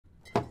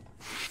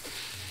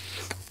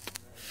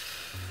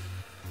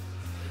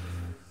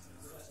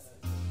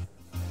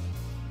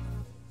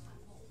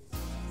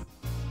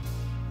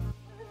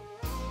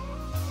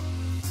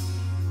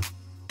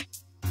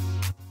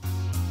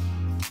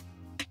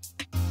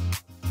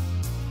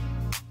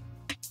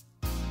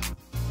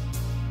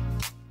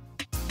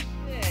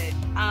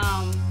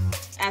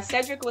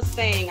Cedric was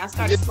saying, I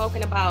started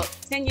smoking about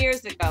 10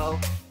 years ago.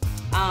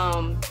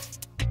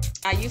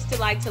 I used to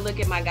like to look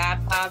at my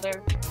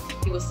godfather.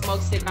 He would smoke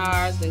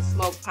cigars and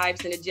smoke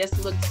pipes, and it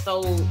just looked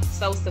so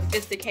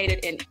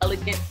sophisticated and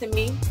elegant to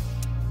me.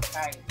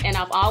 Right. And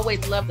I've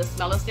always loved the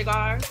smell of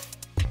cigars.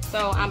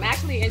 So I'm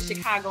actually in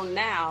Chicago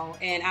now,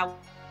 and I was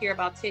here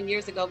about 10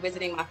 years ago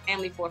visiting my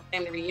family for a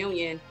family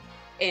reunion,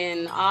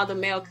 and all the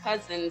male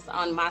cousins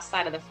on my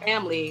side of the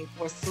family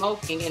were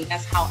smoking, and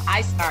that's how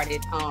I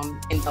started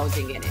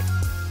indulging in it.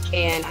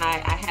 And I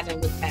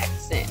haven't looked back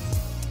since.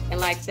 And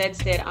like Ced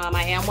said,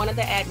 I am one of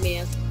the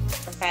admins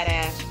for Phat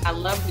Ash. I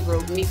love the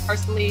group. Me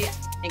personally, I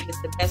think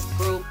it's the best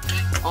group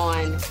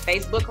on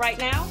Facebook right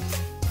now.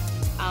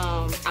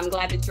 I'm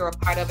glad that you're a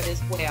part of it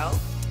as well.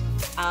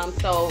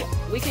 So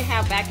we can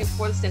have back and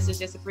forth since it's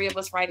just the three of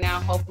us right now.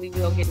 Hopefully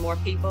we'll get more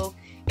people.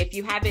 If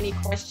you have any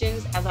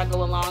questions as I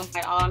go along,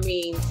 by all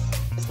means,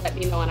 just let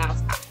me know and I'll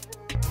stop.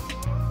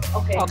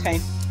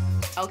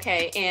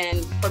 Okay.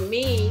 And for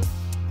me,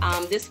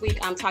 this week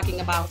I'm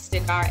talking about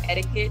cigar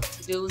etiquette,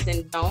 do's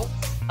and don'ts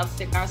of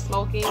cigar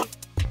smoking.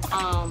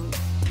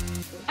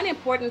 One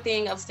important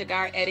thing of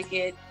cigar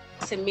etiquette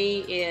to me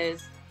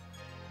is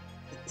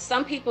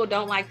some people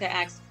don't like to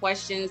ask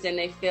questions and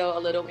they feel a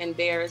little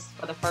embarrassed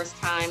for the first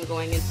time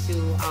going into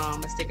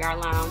a cigar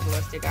lounge or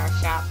a cigar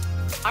shop.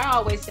 I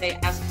always say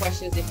ask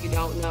questions if you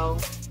don't know.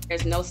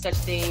 There's no such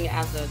thing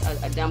as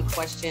a dumb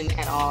question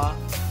at all.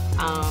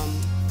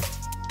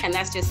 And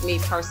that's just me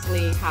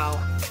personally, how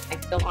I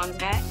feel on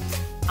that.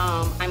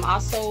 I'm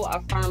also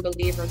a firm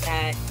believer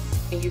that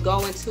when you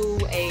go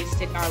into a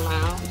cigar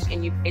lounge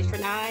and you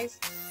patronize,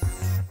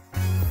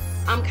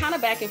 I'm kind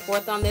of back and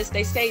forth on this.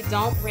 They say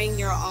don't bring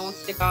your own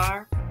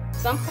cigar.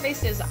 Some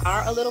places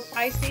are a little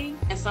pricey,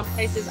 and some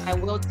places I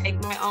will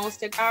take my own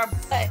cigar,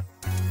 but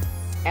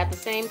at the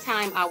same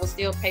time, I will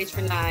still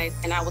patronize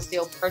and I will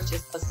still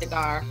purchase a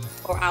cigar,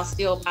 or I'll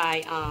still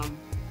buy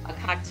a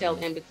cocktail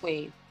in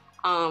between,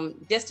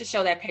 just to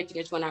show that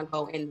patronage when I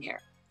go in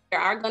there. There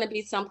are going to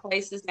be some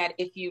places that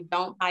if you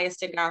don't buy a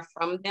cigar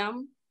from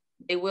them,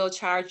 they will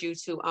charge you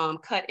to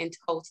cut and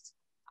toast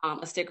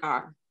a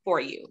cigar for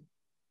you.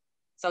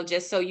 So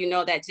just so you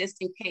know that, just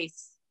in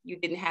case you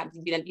didn't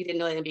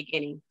know in the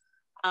beginning.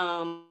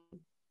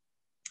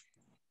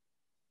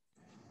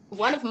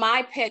 One of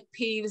my pet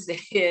peeves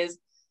is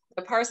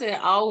the person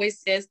that always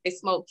says they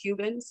smoke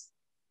Cubans.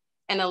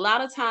 And a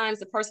lot of times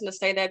the person will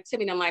say that to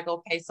me and I'm like,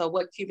 okay, so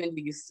what Cuban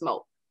do you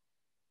smoke?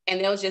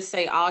 And they'll just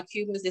say all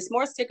Cubans. There's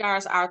more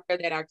cigars out there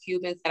that are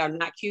Cubans that are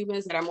not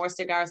Cubans. There are more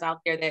cigars out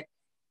there that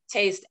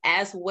taste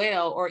as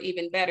well or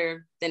even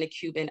better than a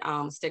Cuban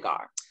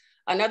cigar.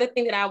 Another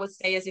thing that I would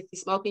say is if you're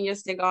smoking your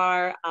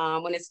cigar,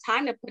 when it's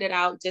time to put it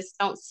out, just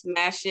don't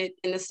smash it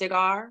in the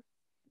cigar,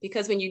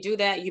 because when you do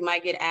that, you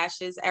might get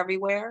ashes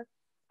everywhere.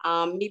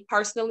 Me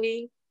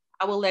personally,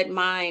 I will let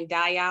mine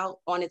die out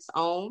on its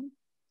own,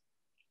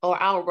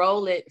 or I'll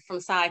roll it from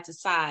side to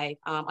side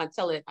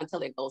until it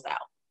goes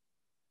out.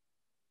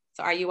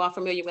 So are you all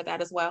familiar with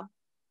that as well?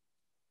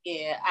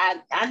 Yeah,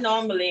 I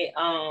normally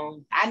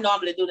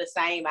do the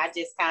same. I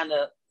just kind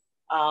of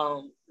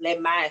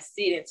let mine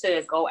sit until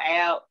it go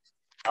out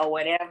or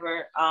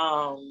whatever.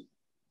 I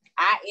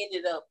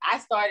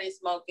started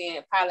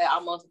smoking probably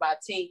almost about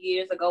 10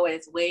 years ago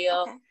as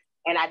well. Okay.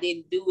 And I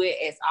didn't do it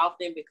as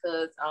often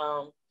because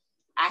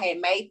I had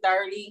made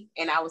 30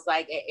 and I was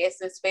like at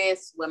Essence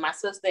Fest with my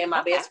sister and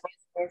my best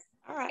friend.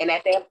 All right. And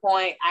at that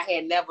point, I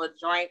had never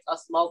drank or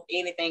smoked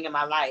anything in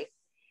my life.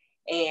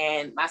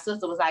 And my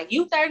sister was like,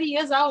 you 30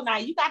 years old now,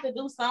 you got to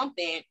do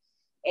something.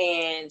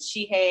 And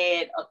she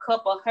had a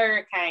cup of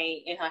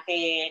Hurricane in her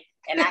hand,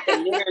 and I could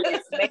literally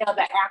smell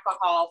the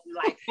alcohol from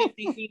like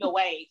 50 feet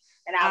away.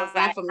 And I was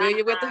I'm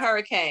familiar with the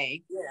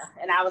Hurricane.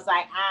 Yeah. And I was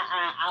like,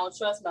 I don't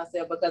trust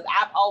myself, because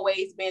I've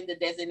always been the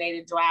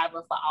designated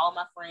driver for all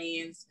my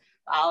friends.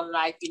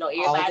 Like,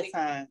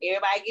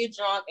 everybody get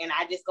drunk and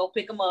I just go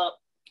pick them up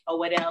or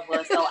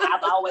whatever. So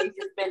I've always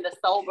just been the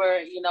sober,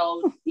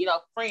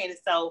 friend.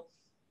 So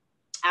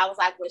I was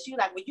like, she was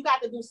like, well, you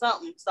got to do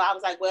something. So I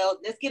was like, well,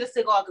 let's get a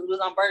cigar because we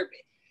was on bourbon.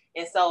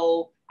 And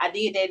so I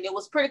did that, and it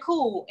was pretty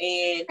cool.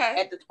 And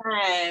at the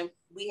time,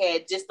 we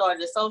had just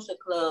started a social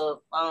club,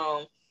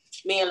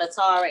 me and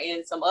Latara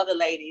and some other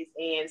ladies.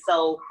 And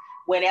so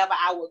whenever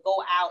I would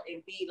go out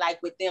and be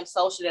like with them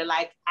socially,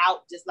 like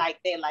out just like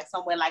that, like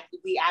somewhere like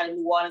we out in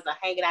New Orleans or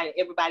hanging out and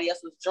everybody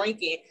else was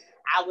drinking,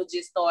 I would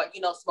just start,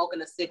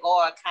 smoking a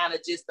cigar, kind of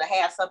just to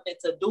have something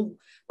to do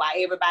while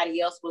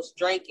everybody else was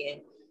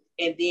drinking.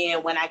 And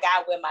then when I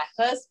got with my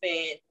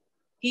husband,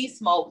 he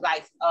smoked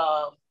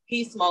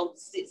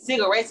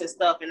cigarettes and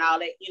stuff and all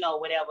that,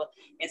 whatever.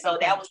 And so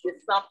that was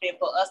just something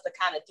for us to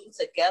kind of do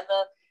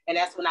together. And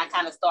that's when I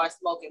kind of started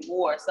smoking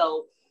more.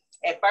 So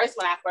at first,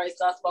 when I first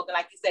started smoking,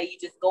 like you said, you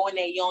just go in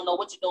there, you don't know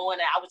what you're doing.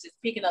 And I was just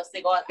picking up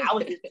cigars. I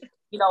was just,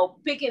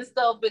 picking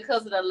stuff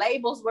because the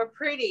labels were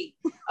pretty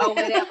or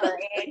whatever.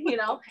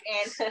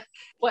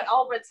 But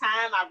over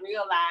time, I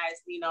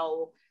realized,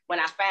 when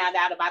I found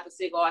out about the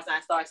cigars and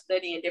I started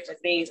studying different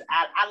things,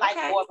 I like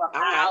more of a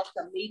mild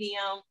to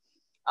medium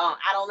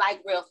I don't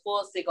like real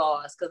full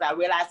cigars because I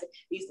realized it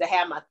used to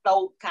have my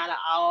throat kind of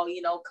all,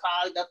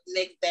 clogged up the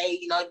next day,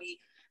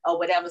 or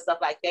whatever, stuff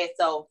like that.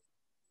 So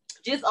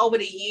just over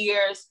the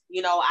years,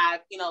 I've,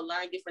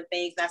 learned different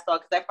things. And I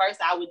started, because at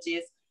first I would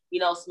just,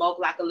 smoke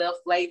like a little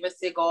flavor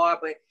cigar,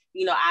 but,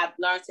 I've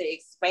learned to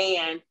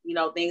expand,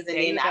 things. And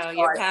then I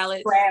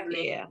started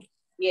traveling. Yeah.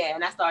 Yeah.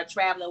 And I started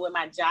traveling with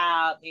my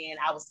job, and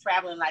I was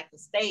traveling like the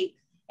state,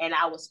 and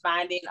I was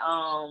finding,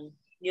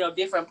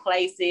 different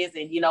places.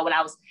 And, when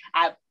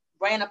I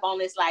ran up on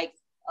this like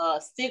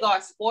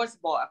cigar sports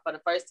bar for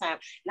the first time.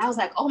 And I was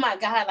like, oh my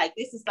God, like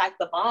this is like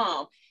the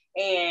bomb.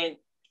 And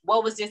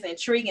what was just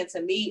intriguing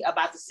to me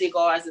about the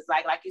cigars is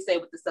like you said,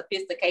 with the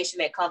sophistication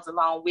that comes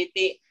along with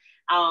it.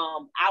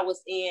 I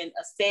was in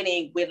a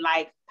setting with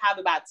like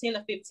probably about 10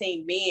 or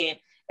 15 men,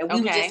 and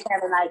we were just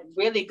having like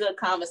really good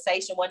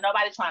conversation. Wasn't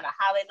nobody trying to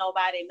holler at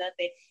nobody,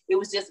 nothing. It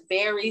was just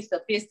very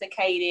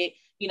sophisticated,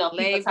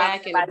 laid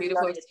back and a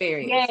beautiful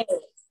experience. Yeah.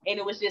 And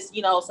it was just,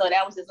 so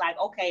that was just like,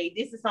 okay,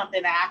 this is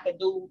something that I could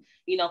do,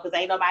 because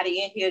ain't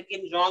nobody in here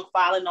getting drunk,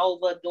 falling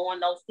over,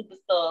 doing no stupid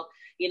stuff.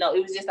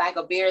 It was just like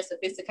a very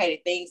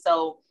sophisticated thing.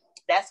 So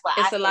that's why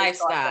it's a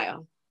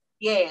lifestyle.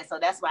 Yeah. So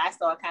that's why I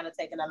started kind of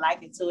taking a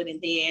liking to it.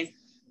 And then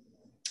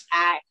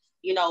I,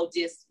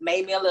 just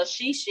made me a little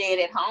she shed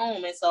at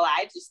home. And so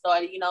I just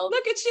started,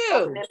 look at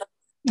you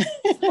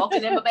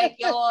smoking in my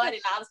backyard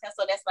and all this kind of stuff.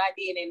 So that's what I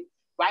did. And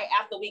right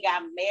after we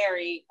got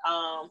married,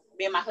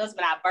 me and my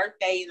husband, our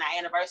birthdays and our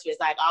anniversary is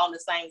like all in the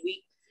same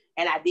week.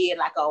 And I did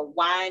like a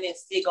wine and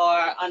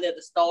cigar under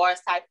the stars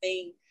type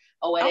thing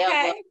or whatever.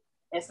 Okay.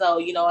 And so,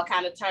 I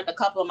kind of turned a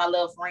couple of my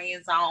little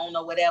friends on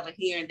or whatever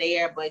here and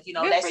there. But,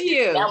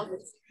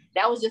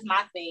 that was just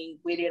my thing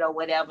with it or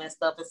whatever and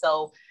stuff. And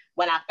so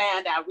when I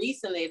found out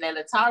recently that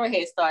Latara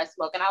had started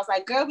smoking, I was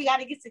like, girl, we got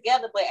to get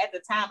together. But at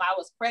the time I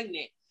was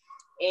pregnant.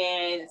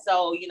 And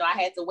so,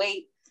 I had to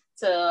wait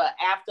to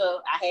after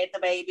I had the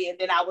baby, and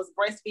then I was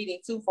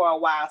breastfeeding too for a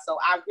while. So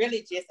I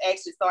really just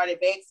actually started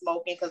back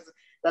smoking, because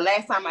the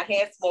last time I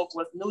had smoked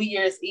was New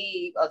Year's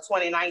Eve of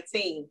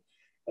 2019.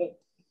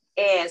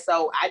 And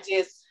so I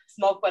just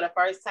smoked for the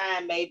first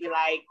time maybe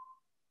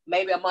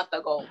a month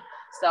ago.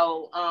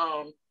 So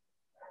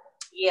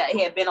yeah, it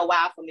had been a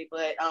while for me,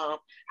 but I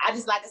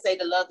just like to say,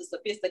 love the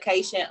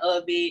sophistication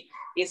of it.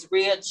 It's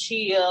real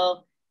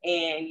chill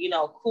and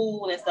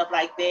cool and stuff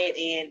like that,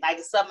 and like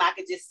it's something I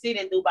could just sit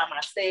and do by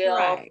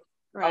myself,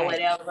 right. or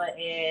whatever.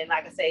 And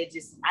like I say,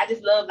 I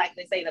just love, like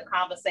they say, the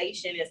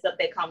conversation and stuff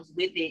that comes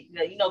with it,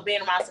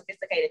 being around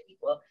sophisticated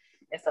people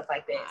and stuff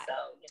like that.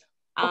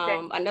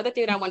 So another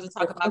thing that I wanted to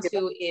talk about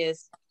too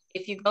is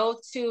if you go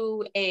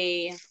to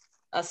a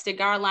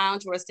cigar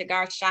lounge or a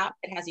cigar shop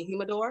that has a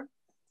humidor,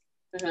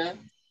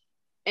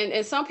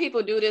 and some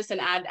people do this,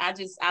 and I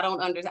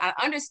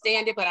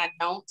understand it, but I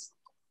don't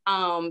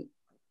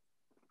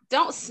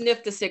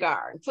sniff the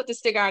cigar and put the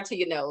cigar to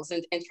your nose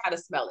and try to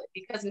smell it,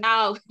 because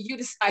now you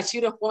decide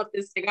you don't want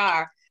this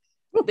cigar.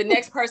 The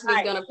next person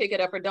is going to pick it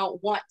up or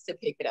don't want to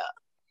pick it up.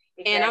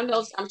 Exactly.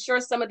 And I'm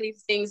sure some of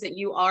these things that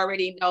you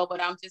already know,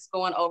 but I'm just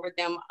going over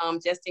them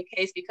just in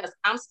case, because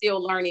I'm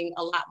still learning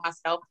a lot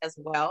myself as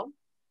well.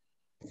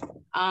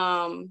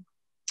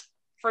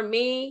 For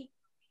me,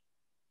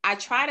 I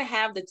try to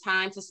have the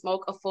time to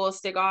smoke a full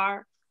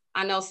cigar.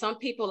 I know some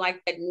people like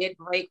that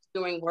mid-break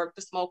during work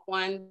to smoke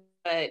one,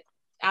 but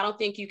I don't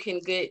think you can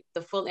get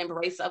the full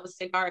embrace of a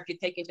cigar if you're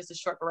taking just a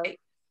short break.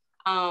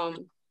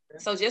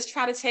 So just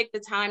try to take the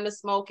time to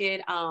smoke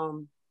it.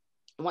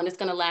 One that's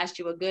going to last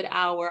you a good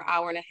hour,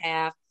 hour and a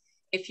half.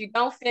 If you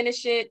don't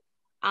finish it,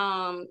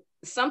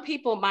 some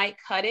people might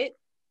cut it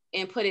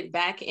and put it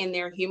back in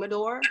their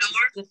humidor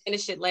to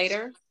finish it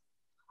later.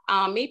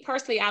 Me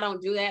personally, I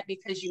don't do that,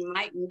 because you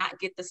might not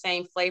get the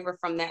same flavor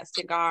from that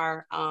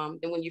cigar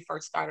than when you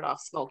first started off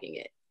smoking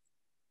it.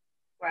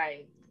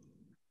 Right.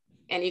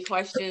 Any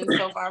questions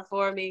so far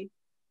for me?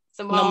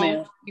 Simone, no,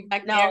 ma'am. You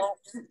back there?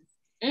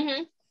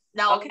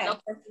 No. Okay. No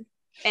question.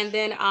 And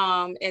then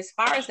as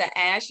far as the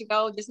ash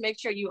go, just make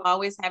sure you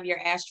always have your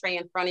ashtray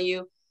in front of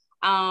you.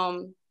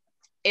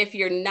 If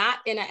you're not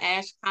in an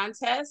ash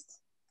contest,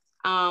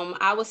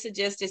 I would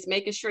suggest just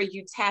making sure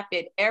you tap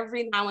it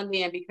every now and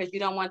then, because you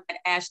don't want that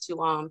ash to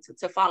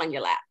fall in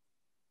your lap.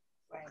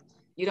 Right.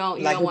 You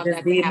don't want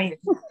that to happen.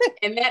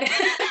 And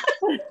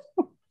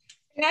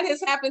that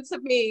has happened to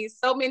me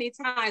so many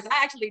times.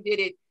 I actually did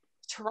it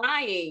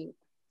trying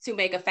to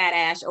make a fat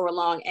ash or a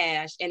long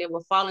ash, and it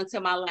will fall into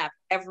my lap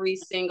every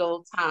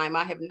single time.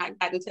 I have not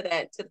gotten to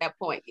that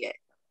point yet.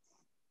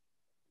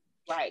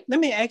 Right. Let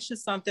me ask you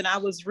something. I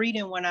was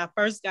reading when I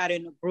first got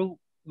in the group,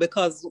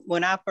 because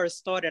when I first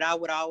started, I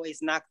would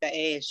always knock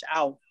the ash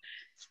out.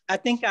 I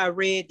think I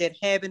read that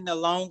having the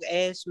long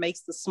ash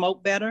makes the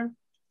smoke better.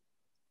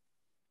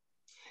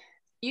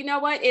 You know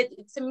what?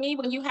 To me,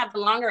 when you have the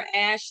longer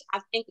ash,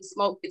 I think the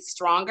smoke gets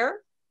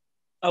stronger.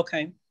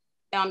 Okay.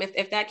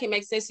 If that can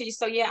make sense to you.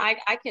 So yeah,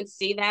 I can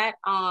see that.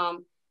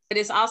 But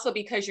it's also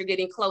because you're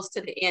getting close to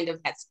the end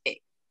of that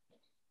stick.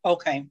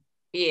 Okay.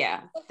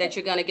 Yeah, that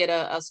you're gonna get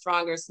a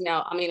stronger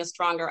smell. I mean, a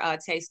stronger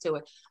taste to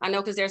it. I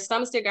know because there's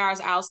some cigars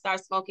I'll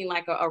start smoking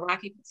like a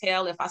Rocky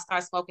Patel if I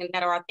start smoking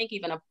that, or I think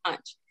even a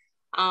punch.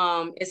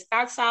 It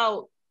starts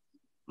out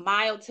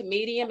mild to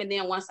medium, and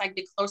then once I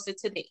get closer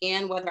to the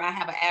end, whether I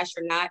have an ash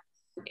or not,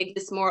 it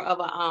gets more of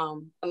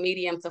a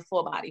medium to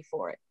full body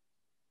for it.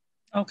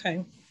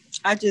 Okay.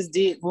 I just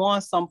did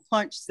some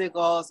punch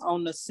cigars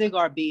on the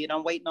cigar bed.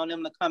 I'm waiting on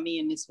them to come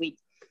in this week.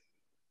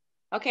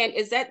 Okay,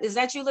 is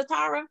that you,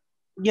 Latara?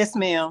 Yes,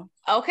 ma'am.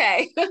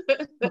 Okay.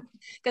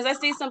 Because I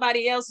see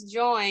somebody else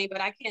join,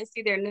 but I can't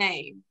see their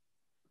name.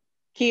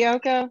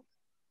 Kyoko.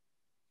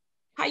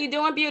 How you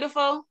doing,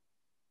 beautiful?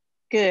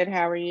 Good.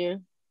 How are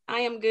you?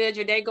 I am good.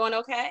 Your day going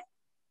okay?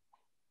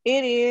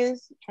 It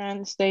is.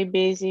 Trying to stay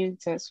busy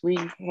since we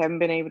haven't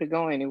been able to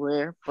go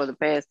anywhere for the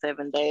past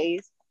 7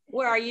 days.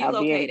 Where are you I'll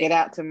located? be able to get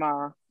out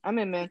tomorrow. I'm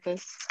in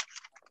Memphis.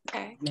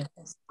 Okay.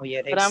 Memphis. Oh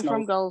yeah, but I'm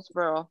from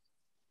Goldsboro.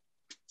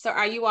 So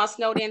are you all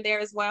snowed in there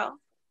as well?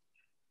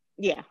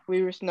 Yeah,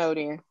 we were snowed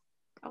in.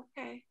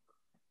 Okay.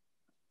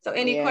 So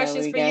any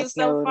questions for you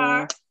so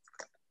far?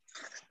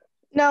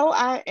 No,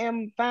 I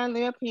am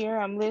finally up here.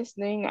 I'm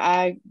listening.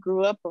 I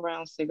grew up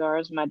around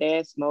cigars. My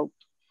dad smoked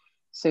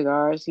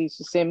cigars. He used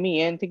to send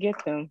me in to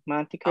get them,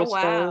 Monte Cristos. Oh,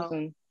 wow.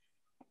 And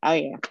oh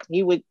yeah,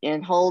 he would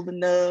and hold the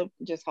nub,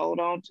 just hold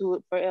on to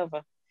it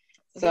forever.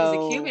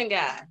 So he's a Cuban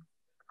guy.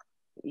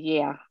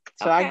 Yeah.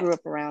 So okay. I grew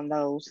up around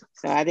those.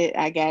 So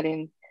I got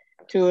into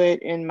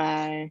it in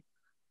my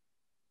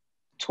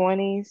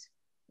 20s,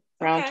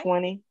 around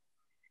 20.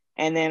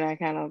 And then I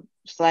kind of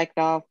slacked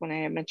off when I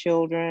had my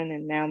children,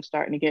 and now I'm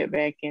starting to get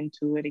back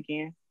into it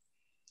again.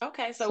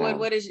 Okay. So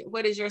what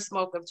is your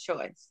smoke of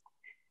choice?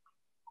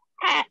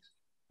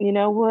 You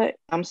know what?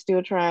 I'm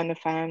still trying to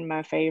find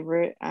my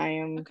favorite.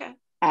 I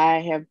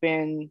have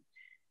been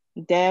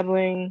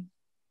dabbling.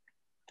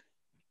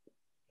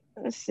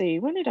 Let's see,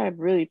 when did I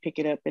really pick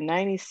it up? In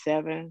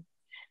 97.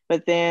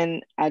 But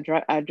then I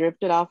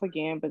dripped it off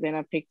again, but then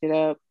I picked it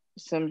up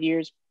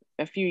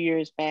a few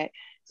years back.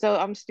 So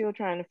I'm still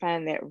trying to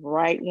find that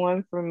right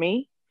one for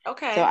me.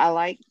 Okay. So I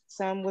like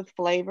some with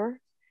flavor.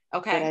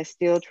 Okay. But I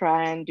still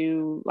try and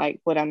do like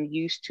what I'm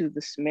used to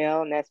the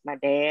smell, and that's my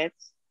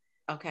dad's.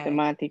 Okay. The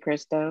Monte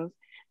Cristos.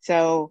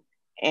 So,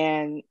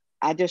 and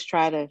I just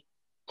try to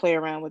play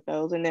around with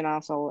those. And then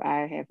also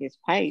I have his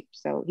pipe.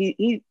 So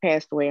he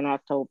passed away in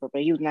October,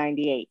 but he was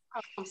 98.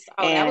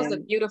 Oh, that was a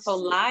beautiful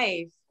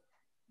life.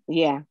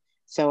 Yeah.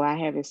 So I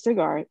have his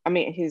cigar. I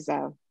mean, his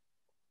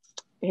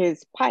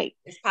pipe.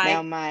 His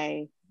pipe.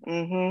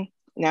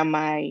 Now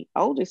my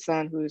oldest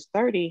son, who is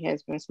 30,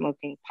 has been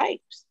smoking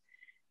pipes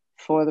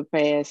for the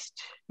past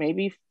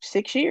maybe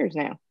 6 years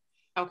now.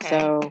 Okay.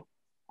 So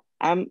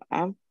I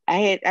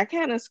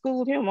kind of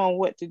schooled him on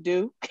what to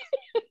do.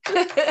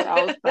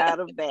 I was proud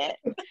of that.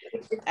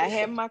 I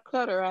have my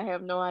cutter. I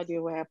have no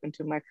idea what happened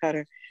to my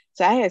cutter.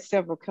 So I had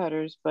several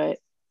cutters, but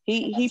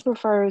he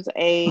prefers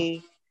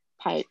a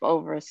pipe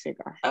over a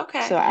cigar.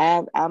 Okay. So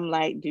I'm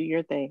like, do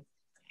your thing.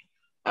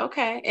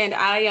 Okay. And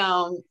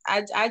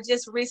I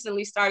just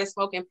recently started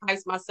smoking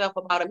pipes myself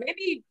about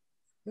maybe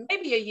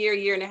a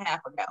year and a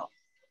half ago.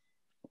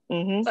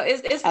 Mm-hmm. So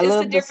it's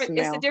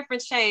a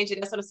different change, and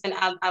that's what I'm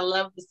saying. I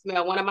love the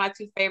smell. One of my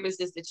two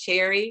favorites is the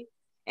cherry,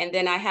 and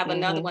then I have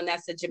another one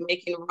that's a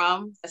Jamaican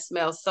rum that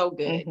smells so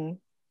good. Mm-hmm.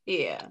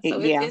 Yeah,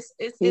 so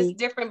it's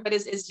different, but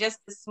it's just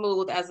as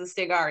smooth as a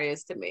cigar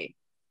is to me.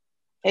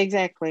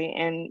 Exactly,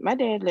 and my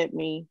dad let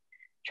me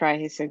try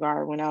his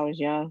cigar when I was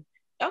young,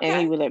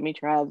 and he would let me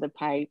try the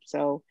pipe.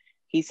 So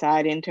he saw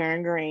it didn't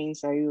turn green,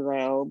 so he was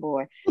like, "Oh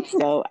boy."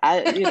 So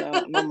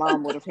my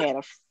mom would have had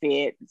a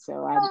fit.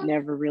 So I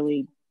never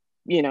really,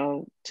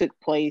 took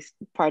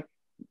part.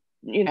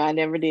 I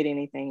never did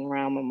anything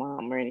around my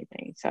mom or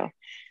anything. So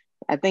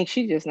I think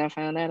she just now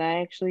found out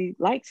I actually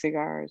like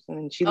cigars,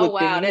 and she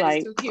looked at me that like,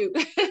 is too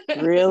cute.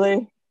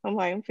 Really? I'm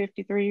like, I'm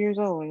 53 years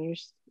old, and you're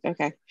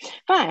okay,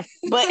 fine,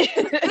 but.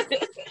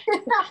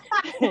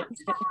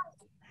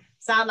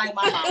 Sound like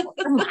my mama.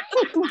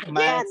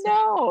 Yeah,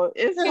 no,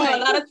 it's like a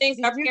lot of things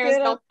our parents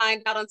don't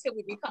find out until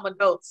we become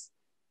adults.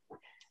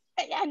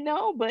 I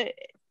know, but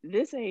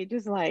this age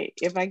is like,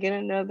 if I get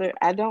another,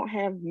 I don't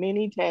have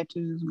many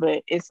tattoos,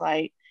 but it's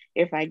like,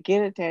 if I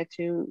get a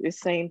tattoo,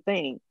 it's the same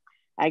thing.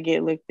 I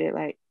get looked at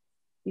like,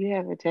 you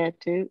have a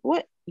tattoo?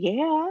 What?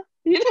 Yeah.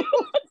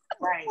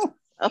 Right.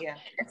 Yeah.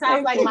 It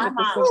sounds like my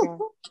mom.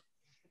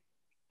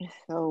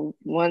 So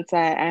once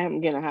I am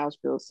getting a house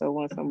built, so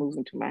once I move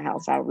into my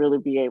house, I'll really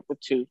be able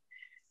to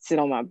sit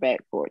on my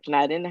back porch,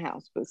 not in the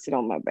house, but sit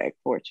on my back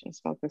porch and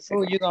smoke a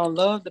cigar. Oh, you're gonna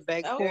love the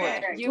back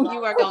porch. You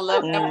are gonna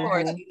love that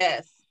porch.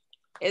 Yes.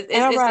 And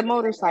I ride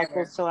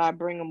motorcycles, so I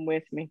bring them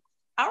with me.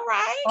 All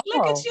right.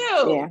 Look at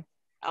you. Yeah.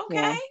 Okay.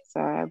 Yeah,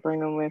 so I bring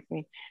them with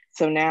me.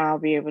 So now I'll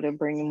be able to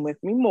bring them with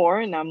me more,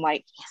 and I'm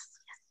like, yes.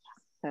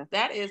 So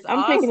that is I'm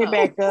awesome. picking it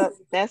back up.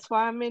 That's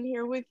why I'm in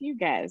here with you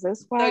guys.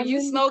 That's why. So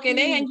you smoking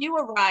and you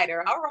a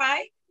rider. All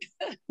right.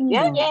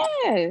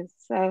 Yes.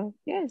 So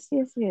yes.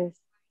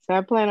 So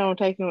I plan on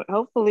taking,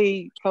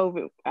 hopefully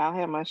COVID, I'll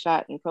have my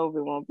shot and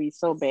COVID won't be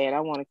so bad. I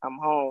want to come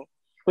home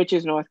which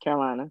is North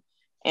Carolina.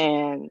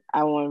 And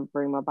I want to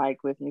bring my bike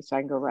with me so I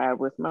can go ride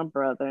with my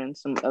brother and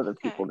some other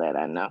people that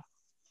I know.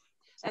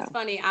 That's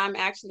funny. I'm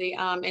actually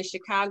in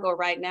Chicago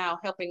right now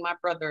helping my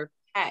brother,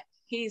 Phat.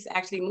 He's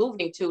actually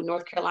moving to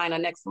North Carolina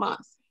next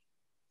month.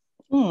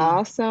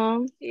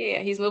 Awesome. Yeah,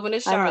 he's moving to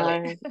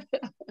Charlotte.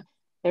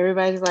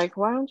 Everybody's like,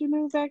 why don't you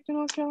move back to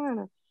North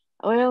Carolina?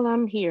 Well,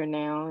 I'm here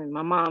now and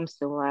my mom's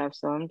still alive.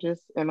 So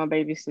and my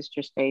baby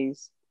sister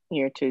stays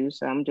here too.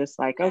 So I'm just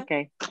like,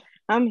 okay,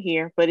 I'm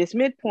here, but it's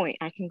midpoint.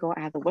 I can go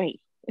either way.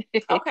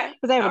 Okay.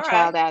 Because I have a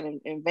child out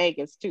in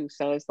Vegas too.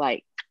 So it's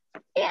like,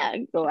 yeah, I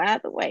can go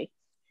either way.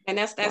 And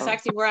that's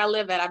actually where I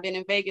live at. I've been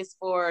in Vegas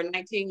for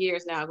 19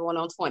 years now, going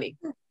on 20.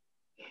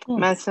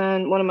 My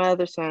son, one of my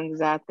other sons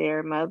is out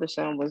there. My other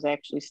son was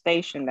actually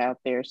stationed out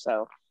there.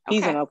 So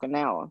he's in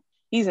Okinawa.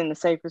 He's in the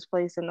safest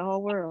place in the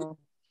whole world.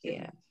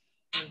 Yeah.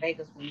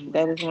 Vegas.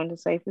 That is one of the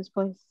safest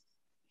places.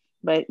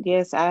 But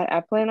yes,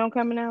 I plan on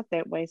coming out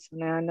that way. So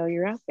now I know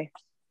you're out there.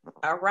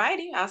 All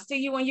righty. I'll see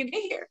you when you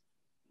get here.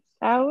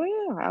 I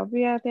will. I'll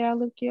be out there. I'll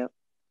look you up.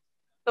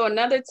 So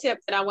another tip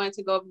that I wanted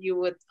to go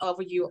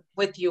over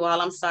with you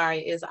all, I'm sorry,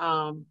 is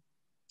a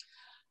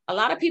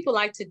lot of people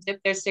like to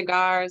dip their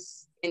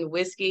cigars in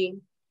whiskey.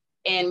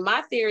 And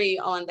my theory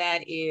on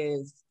that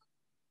is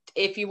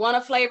if you want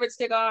a flavored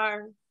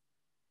cigar,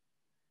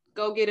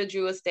 go get a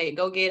Drew Estate,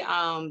 go get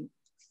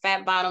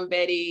Fat Bottom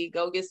Betty,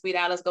 go get Sweet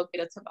Alice, go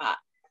get a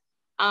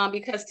Phat.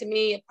 Because to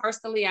me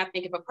personally, I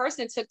think if a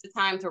person took the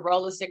time to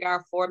roll a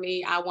cigar for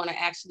me, I want to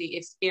actually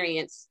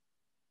experience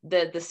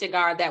the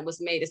cigar that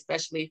was made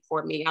especially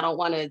for me. I don't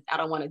want to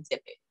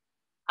dip it.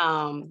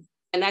 And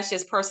that's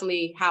just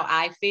personally how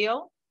I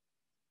feel.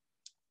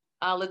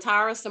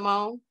 Latara,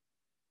 Simone.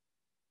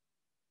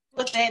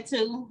 With that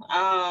too.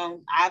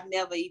 I've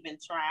never even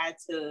tried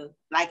to,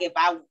 like, if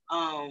I've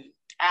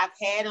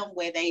had them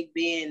where they've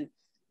been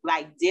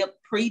like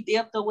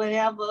pre-dipped or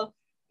whatever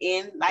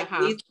in like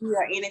whiskey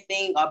or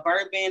anything or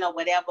bourbon or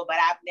whatever, but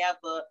I've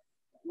never,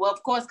 well,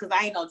 of course, because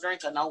I ain't no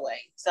drinker, no way.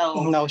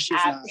 So no, she's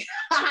not.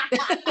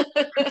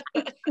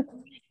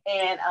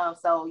 And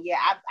so yeah,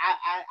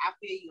 I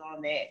feel you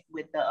on that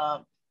with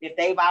the if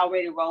they've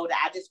already rolled it,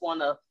 I just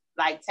want to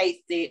like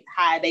taste it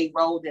how they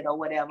rolled it or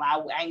whatever.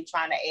 I ain't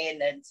trying to add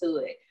nothing to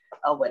it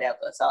or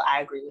whatever. So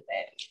I agree with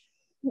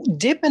that.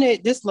 Dipping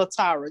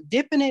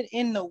it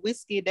in the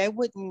whiskey, that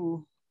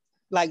wouldn't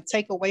like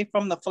take away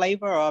from the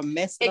flavor or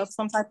mess it up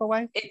some type of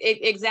way?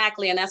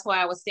 Exactly. And that's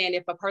why I was saying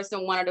if a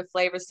person wanted a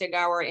flavored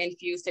cigar or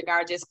infused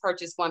cigar, just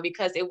purchase one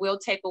because it will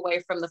take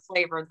away from the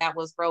flavor that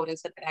was rolled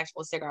into the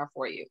actual cigar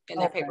for you, in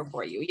that paper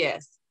for you.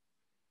 Yes.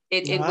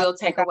 It will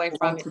take away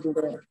from it.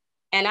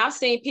 And I've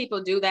seen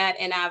people do that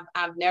and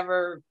I've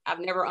never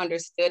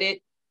understood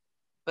it,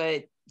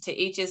 but to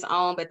each his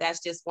own, but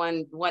that's just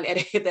one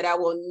etiquette that I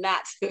will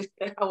not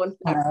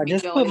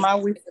just put my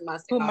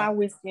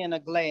whiskey in a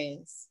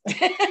glass.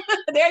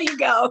 There you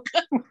go.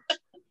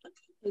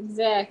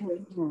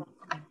 Exactly.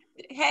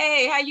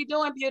 Hey, how you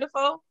doing,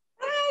 beautiful?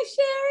 Hi,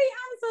 Sheri.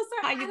 I'm so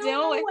sorry. How you doing?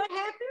 Know what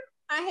happened?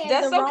 I had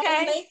That's the wrong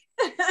okay. link.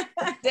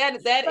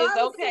 that is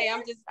okay.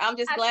 I'm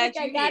just glad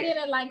you. I got in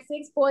at like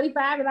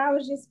 6:45, and I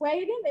was just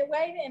waiting,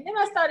 and then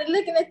I started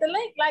looking at the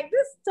link. Like,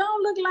 this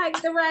don't look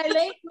like the right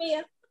link,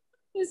 Mia.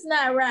 It's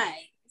not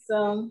right.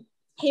 So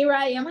here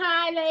I am.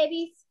 Hi,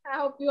 ladies. I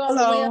hope you all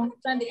are well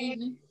Sunday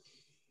evening.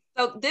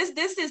 So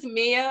this is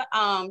Mia.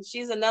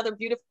 She's another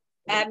beautiful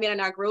admin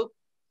in our group.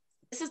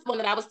 This is one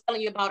that I was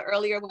telling you about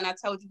earlier when I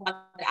told you that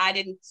I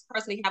didn't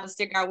personally have a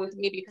cigar with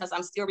me because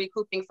I'm still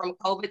recouping from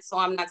COVID, so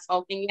I'm not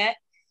smoking yet.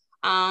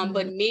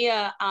 But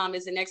Mia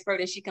is an expert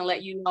and she can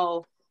let you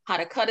know how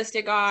to cut a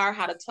cigar,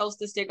 how to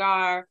toast a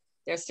cigar.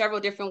 There's several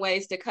different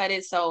ways to cut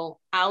it. So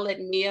I'll let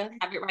Mia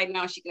have it right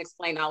now and she can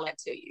explain all that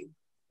to you.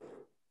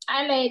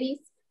 Hi, ladies.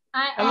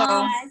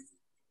 Hello.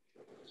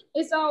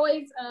 It's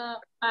always,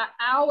 I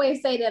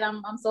always say that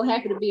I'm so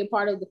happy to be a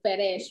part of the Phat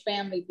Ash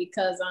family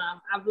because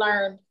I've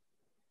learned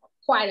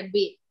quite a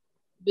bit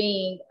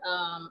being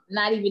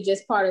not even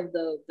just part of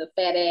the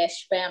Phat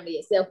Ash family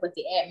itself, but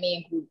the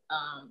admin group.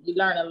 You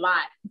learn a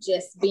lot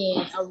just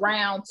being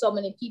around so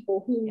many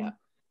people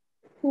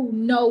who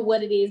know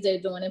what it is they're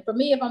doing. And for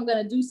me, if I'm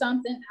going to do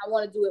something, I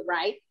want to do it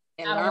right.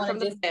 And I don't want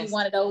to just be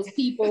one of those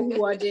people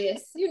who are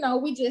just,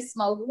 we just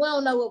smoke. We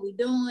don't know what we're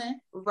doing.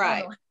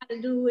 Right. We don't know how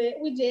to do it.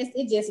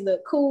 It just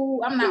look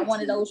cool. I'm not one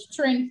of those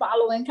trend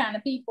following kind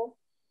of people.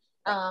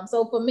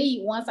 So for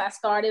me, once I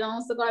started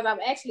on cigars, I'm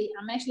actually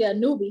a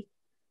newbie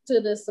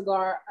to the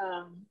cigar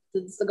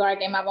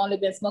game. I've only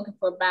been smoking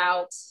for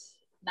about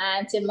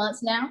 9-10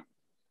 months now.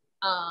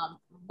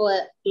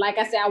 But like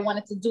I said, I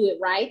wanted to do it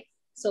right.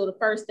 So the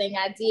first thing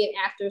I did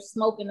after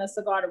smoking a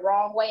cigar the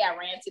wrong way, I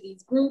ran to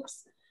these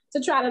groups to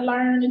try to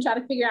learn and try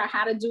to figure out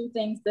how to do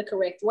things the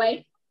correct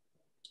way.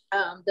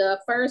 The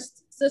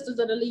first Sisters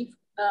of the Leaf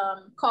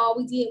call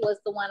we did was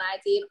the one I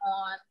did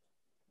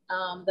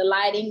on the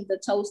lighting, the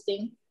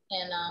toasting,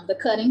 and the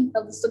cutting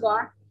of the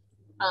cigar.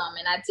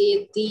 And I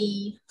did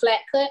the flat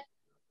cut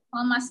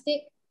on my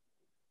stick.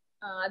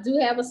 I do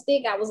have a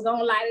stick. I was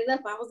gonna light it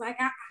up. I was like,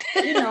 I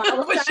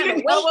was trying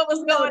to wait what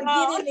was going to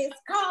on? get in this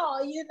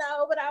call,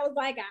 but I was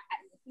like,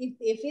 if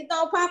it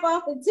don't pop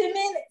off in 10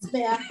 minutes,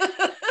 now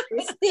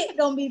the stick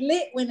gonna be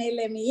lit when they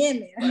let me in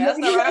there. Well, that's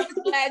all right.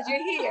 I'm glad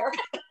you're here.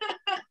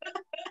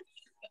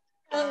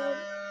 Hold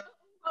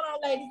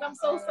on, ladies. I'm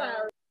so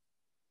sorry.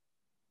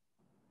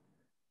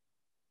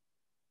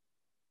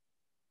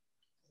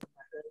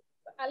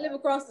 I live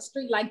across the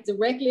street, like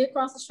directly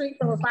across the street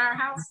from a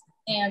firehouse,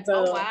 and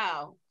oh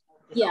wow.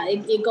 Yeah,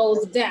 it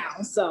goes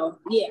down. So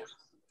yeah.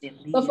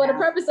 But for the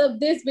purpose of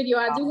this video,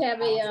 I do have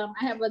I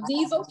have a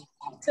diesel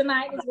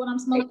tonight is what I'm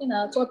smoking,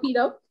 a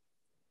torpedo.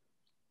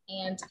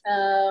 And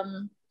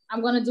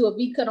I'm gonna do a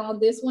V-cut on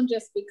this one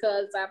just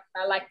because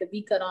I like the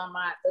V-cut on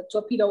the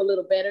torpedo a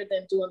little better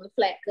than doing the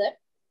flat cut.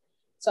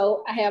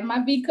 So I have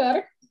my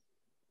V-cutter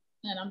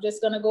and I'm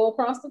just gonna go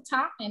across the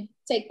top and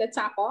take the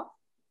top off.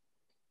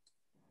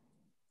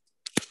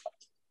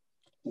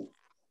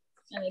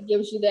 And it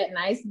gives you that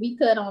nice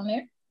V-cut on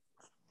there.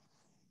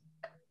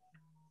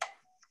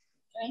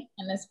 Okay.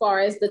 And as far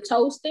as the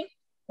toasting,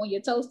 when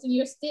you're toasting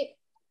your stick,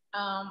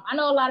 I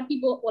know a lot of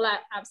people, well,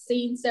 I've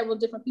seen several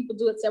different people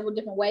do it several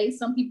different ways.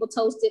 Some people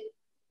toast it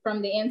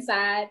from the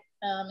inside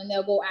and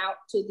they'll go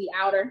out to the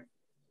outer.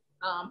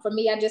 For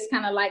me, I just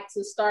kind of like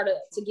to start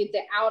to get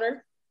the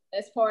outer.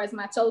 As far as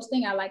my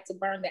toasting, I like to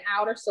burn the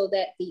outer so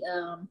that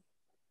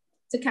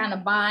to kind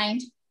of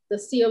bind the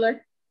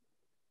sealer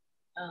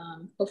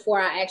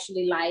before I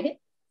actually light it.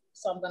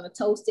 So I'm gonna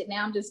toast it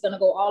now. I'm just gonna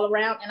go all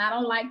around, and I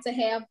don't like to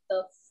have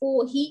the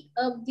full heat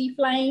of the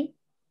flame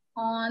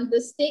on the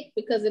stick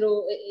because it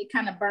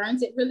kind of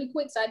burns it really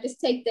quick. So I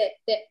just take that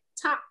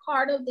top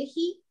part of the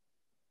heat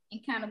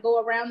and kind of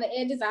go around the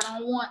edges. I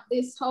don't want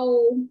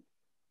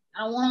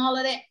all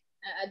of that.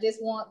 I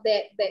just want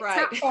that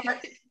right. Top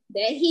part,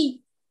 that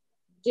heat,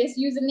 just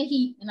using the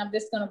heat, and I'm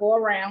just gonna go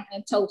around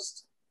and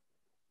toast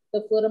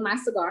the foot of my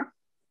cigar.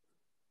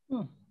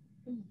 I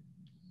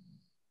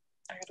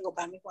gotta go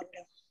buy me one of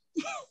them.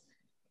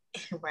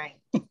 Right.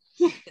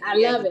 I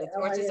love it.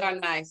 Torches are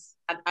nice.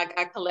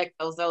 I collect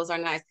those. Those are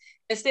nice.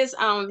 It's this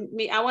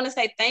me. I want to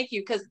say thank you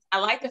because I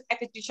like the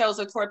fact that you chose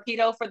a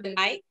torpedo for the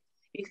night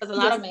because a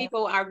lot of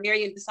people are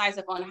very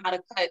indecisive on how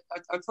to cut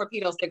a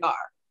torpedo cigar.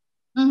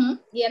 Mm-hmm.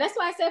 Yeah, that's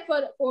why I said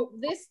for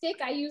this stick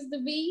I use the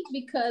V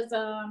because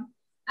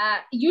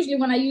I usually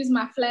when I use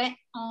my flat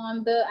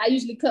I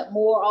usually cut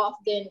more off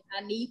than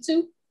I need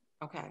to.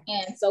 Okay.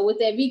 And so with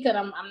that V cut,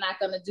 I'm not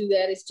gonna do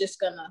that.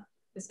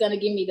 It's gonna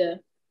give me the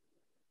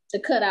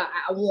cutout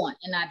I want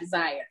and I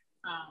desire.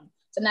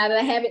 So now that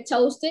I have it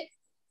toasted,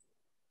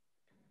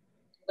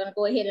 I'm gonna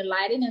go ahead and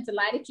light it. And to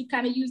light it, you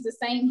kind of use the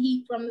same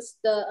heat from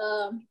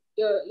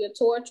your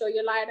torch or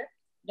your lighter.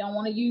 You don't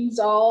want to use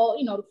all,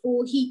 the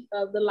full heat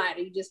of the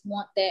lighter. You just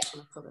want that.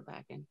 I'm gonna put it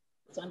back in.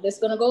 So I'm just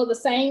gonna go the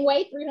same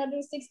way,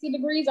 360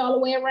 degrees all the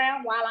way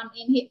around while I'm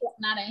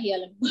not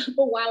inhaling,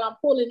 but while I'm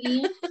pulling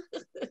in.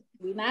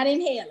 We're not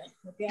inhaling,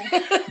 okay?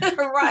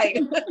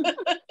 Right.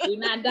 We're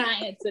not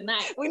dying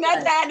tonight. We're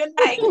not dying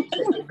tonight.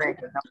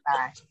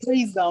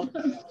 Please don't.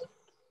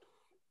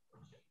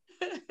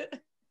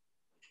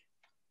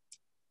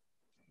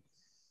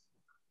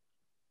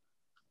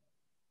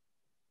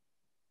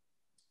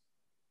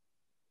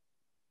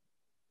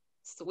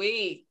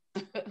 Sweet.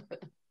 You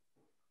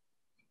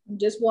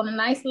just want a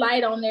nice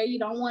light on there. You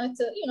don't want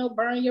it to,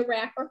 burn your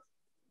wrapper.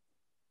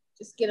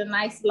 Just get a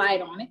nice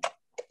light on it.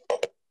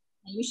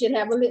 And you should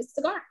have a lit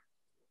cigar.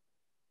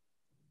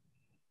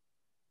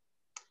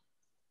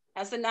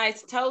 That's a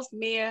nice toast,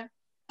 Mia.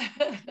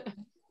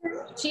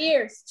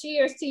 Cheers.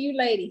 Cheers to you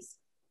ladies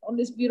on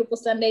this beautiful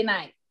Sunday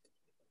night.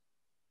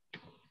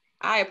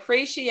 I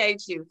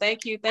appreciate you.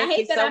 Thank you. Thank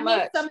you so much.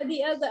 I hate that I missed some of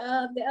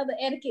the other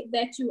etiquette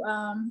that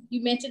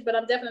you mentioned, but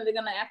I'm definitely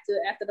gonna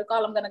after the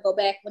call, I'm gonna go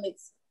back when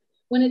it's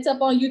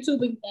up on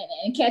YouTube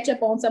and catch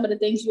up on some of the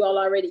things you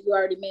already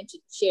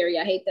mentioned, Sheri.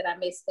 I hate that I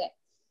missed that.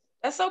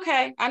 That's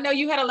okay. I know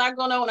you had a lot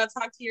going on when I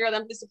talked to you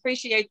earlier. I just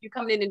appreciate you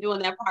coming in and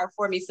doing that part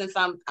for me since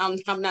I'm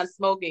not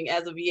smoking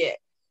as of yet.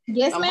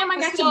 Yes, ma'am. I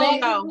got your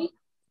back.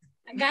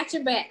 I got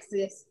your back,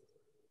 sis.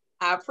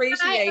 I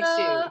appreciate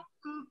you.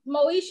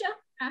 Moesha,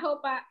 I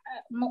hope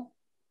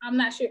I'm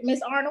not sure.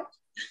 Miss Arnold.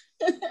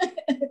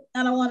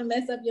 I don't want to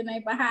mess up your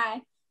name, but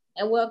hi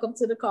and welcome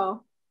to the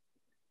call.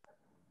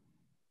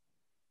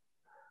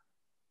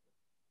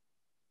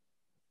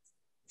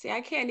 See,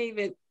 I can't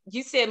even.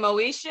 You said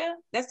Moesha?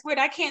 That's weird.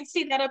 I can't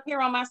see that up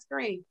here on my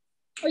screen.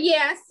 Oh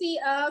yeah, I see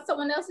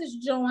someone else has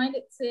joined.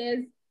 It says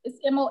it's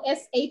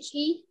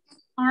Moshe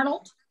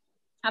Arnold.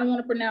 I don't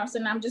want to pronounce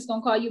it. I'm just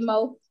gonna call you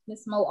Mo,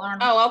 Miss Mo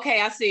Arnold. Oh,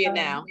 okay. I see it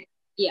now.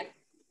 Yeah.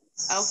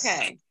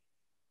 Okay.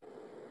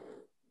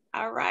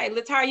 All right.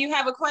 Latara, you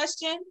have a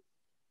question?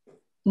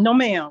 No,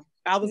 ma'am.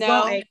 I was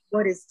gonna ask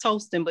what is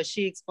toasting, but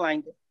she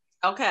explained it.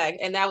 Okay.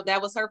 And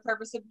that was her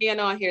purpose of being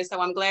on here.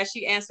 So I'm glad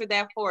she answered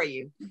that for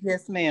you.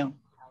 Yes, ma'am.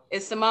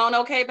 Is Simone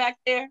okay back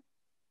there?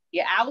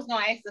 Yeah, I was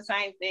gonna ask the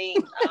same thing,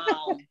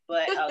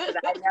 but because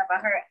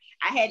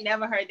I had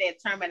never heard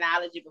that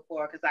terminology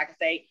before. Because like I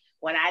say,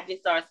 when I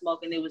just started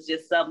smoking, it was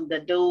just something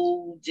to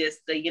do,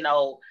 just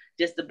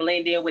to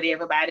blend in with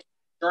everybody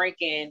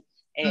drinking.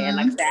 And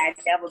like I said, I'd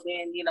never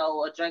been,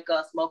 a drinker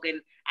or smoking.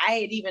 I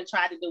had even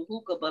tried to do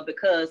hookah, but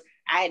because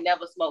I had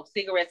never smoked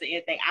cigarettes or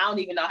anything, I don't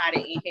even know how to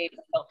inhale.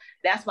 So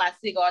that's why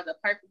cigars are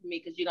perfect for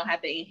me, because you don't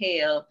have to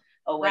inhale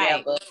or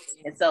whatever.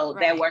 Right. And so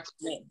that works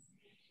for me.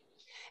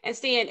 And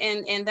see,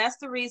 and that's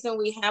the reason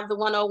we have the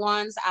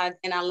 101s.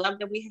 And I love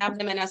that we have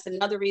them. And that's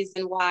another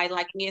reason why,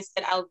 like Mia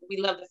said, we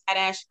love the Phat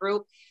Ash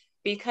group,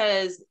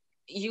 because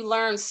you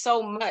learn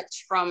so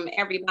much from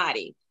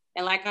everybody.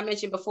 And like I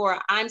mentioned before,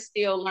 I'm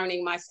still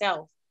learning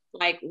myself.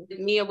 Like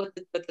Mia with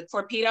the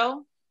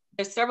torpedo,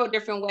 there's several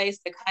different ways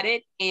to cut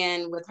it.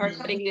 And with her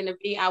cutting it in a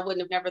V, I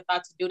wouldn't have never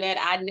thought to do that.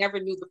 I never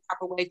knew the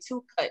proper way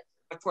to cut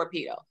a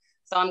torpedo.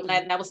 So I'm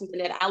glad that was something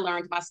that I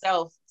learned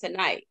myself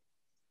tonight.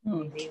 I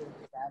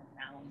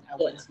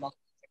wouldn't smoke.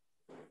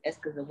 That's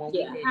because it won't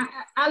be there.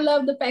 I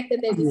love the fact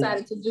that they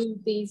decided to do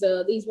these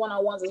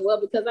 101s as well,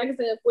 because like I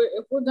said,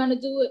 if we're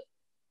gonna do it,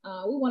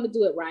 we want to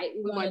do it right.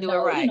 We want to do it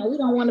right. We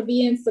don't want to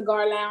be in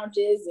cigar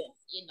lounges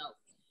and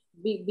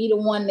be the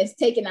one that's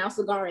taking our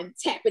cigar and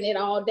tapping it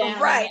all down.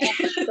 Right.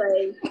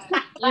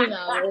 And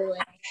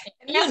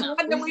that's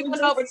one that we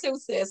went over too,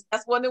 sis.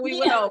 That's one that we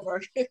went over.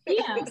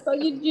 Yeah. So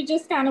you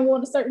just kind of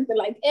want a certain thing.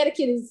 Like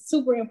etiquette is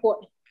super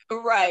important.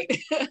 Right.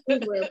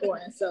 Super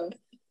important. So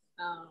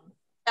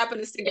tapping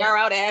the cigar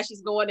out,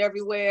 ashes going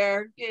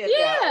everywhere.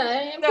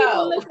 And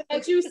people looking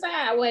at you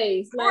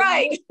sideways. Like,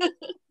 right.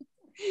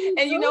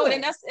 And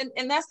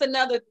and that's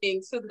another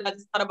thing too that I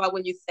just thought about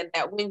when you said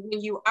that. When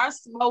you are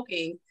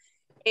smoking,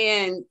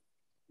 and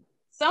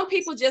some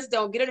people just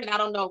don't get it, and I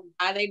don't know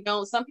why they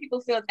don't. Some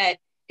people feel that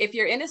if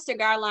you're in a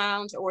cigar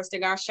lounge or a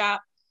cigar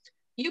shop,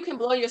 you can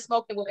blow your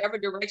smoke in whatever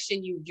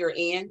direction you're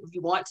in if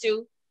you want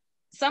to.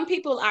 Some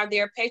people are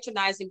there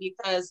patronizing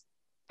because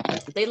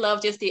they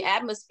love just the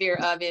atmosphere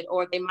of it,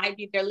 or they might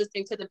be there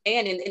listening to the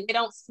band and they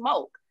don't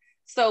smoke.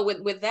 So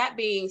with that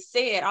being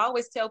said, I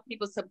always tell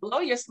people to blow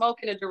your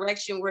smoke in a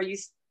direction where you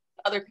see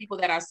other people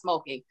that are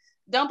smoking.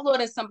 Don't blow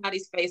it in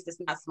somebody's face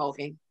that's not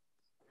smoking.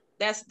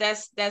 That's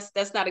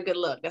not a good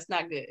look. That's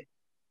not good.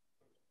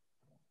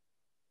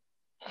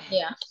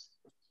 Yeah.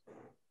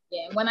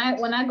 When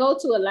I go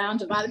to a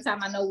lounge, a lot of time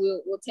I know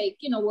we'll take,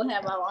 we'll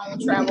have our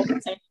own travel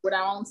container with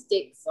our own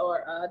sticks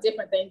or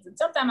different things. And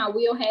sometimes I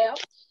will have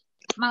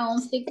my own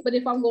sticks, but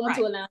if I'm going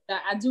to a lounge,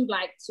 I do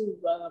like to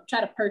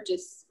try to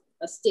purchase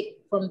a stick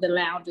from the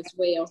lounge as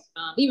well.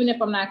 Even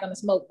if I'm not going to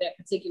smoke that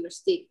particular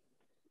stick.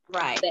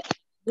 Right. That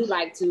I do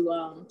like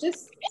to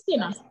just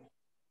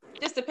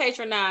to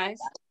patronize.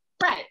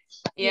 Right.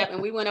 Yeah, and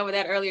we went over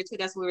that earlier too.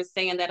 That's what we were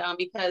saying, that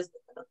because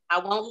I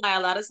won't lie, a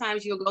lot of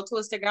times you'll go to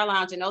a cigar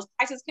lounge and those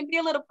prices can be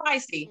a little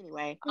pricey.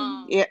 Anyway,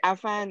 I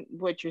find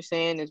what you're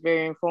saying is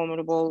very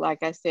informative.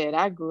 Like I said,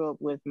 I grew up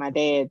with my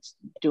dad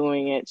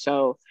doing it,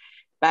 so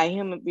by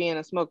him being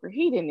a smoker,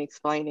 he didn't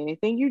explain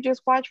anything. You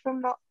just watch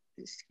from the,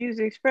 excuse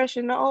the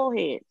expression, the old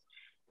heads.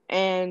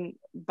 And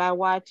by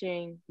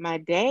watching my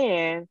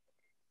dad,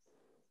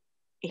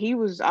 he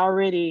was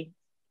already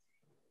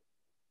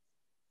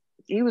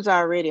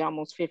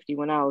almost 50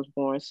 when I was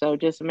born. So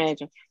just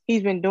imagine,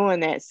 he's been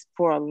doing that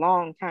for a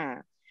long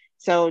time.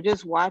 So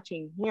just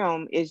watching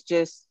him is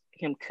just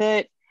him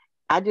cut.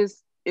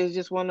 It's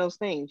just one of those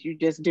things. You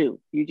just do.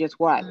 You just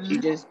watch. You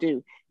just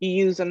do. You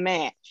use a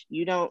match.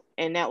 You don't,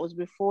 and that was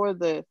before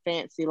the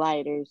fancy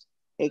lighters,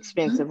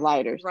 expensive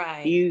lighters.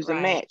 Right. You use a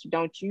match.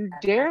 Don't you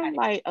dare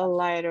light a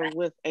lighter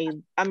with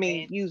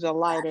use a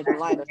lighter to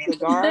light a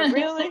cigar.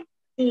 Really?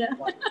 Yeah.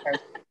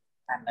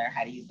 I learned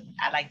how to use them.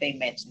 I like they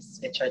matches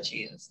at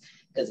churches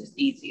because it's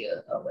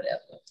easier or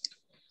whatever.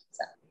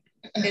 So.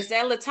 Is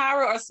that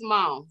Latara or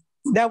Simone?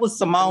 That was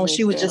Simone.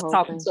 She was just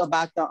talking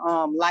about the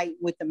light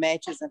with the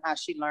matches and how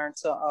she learned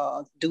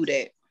to do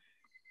that.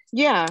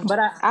 Yeah, but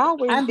I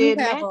always did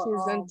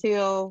matches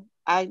until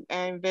I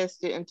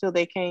invested until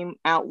they came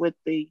out with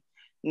the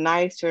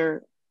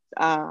nicer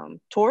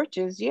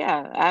torches.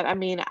 Yeah,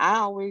 I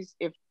always,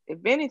 if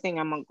anything,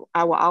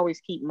 I will always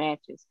keep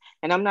matches,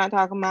 and I'm not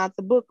talking about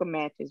the book of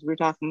matches. We're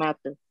talking about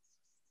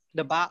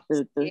the box,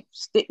 the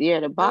stick.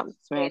 Yeah, the box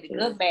matches. The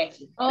good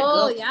matches.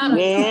 Oh,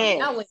 yeah.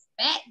 I was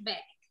back.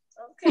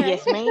 Okay.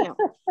 Yes, ma'am.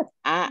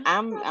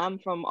 I'm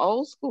from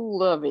old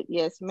school of it.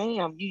 Yes,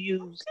 ma'am. You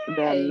use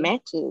the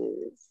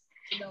matches,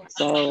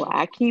 so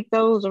I keep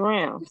those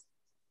around.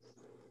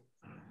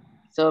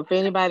 So if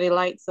anybody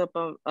lights up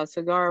a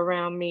cigar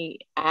around me,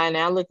 and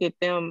I look at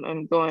them,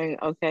 I'm going,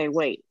 okay,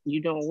 wait,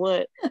 you doing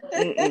what?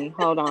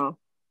 Hold on.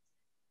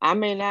 I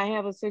may not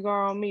have a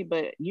cigar on me,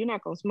 but you're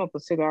not going to smoke a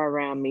cigar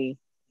around me.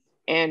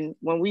 And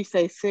when we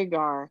say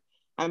cigar,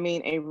 I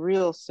mean a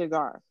real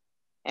cigar.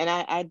 And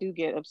I do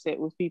get upset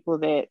with people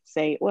that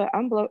say, well,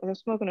 I'm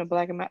smoking a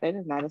black and white. That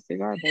is not a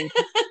cigar, baby.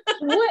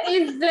 What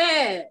is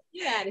that?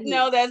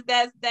 No,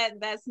 that's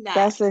not.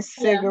 That's a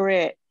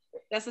cigarette. Yeah.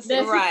 That's a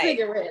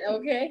cigarette,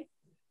 okay?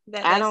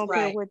 I don't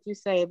care what you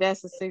say.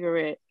 That's a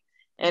cigarette.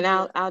 And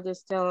I'll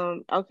just tell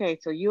them, okay,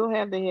 so you'll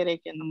have the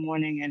headache in the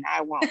morning and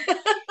I won't.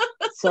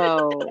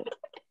 So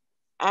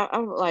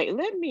I'm like,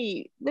 let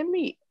me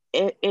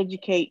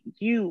educate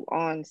you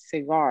on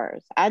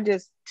cigars. I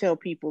just tell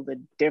people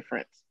the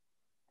difference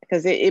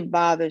because it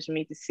bothers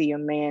me to see a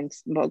man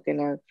smoking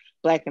a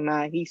black and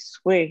mild. He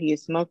swear he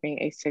is smoking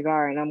a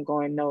cigar, and I'm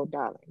going, no,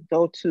 darling,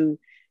 go to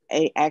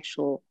a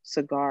actual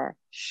cigar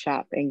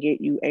shop and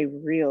get you a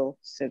real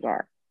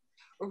cigar.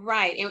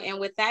 Right. And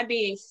with that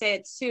being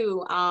said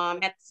too, at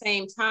the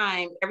same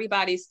time,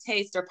 everybody's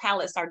taste or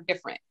palates are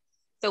different.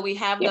 So we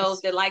have those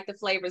that like the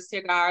flavored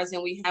cigars,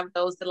 and we have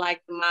those that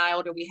like the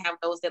mild, or we have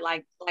those that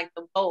like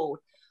the bold.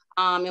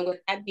 And with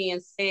that being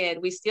said,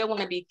 we still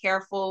want to be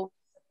careful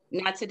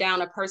not to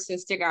down a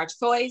person's cigar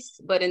choice,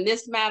 but in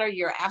this matter,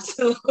 you're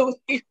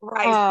absolutely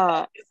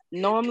right.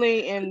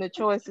 Normally in the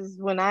choices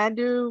when I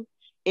do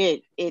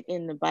it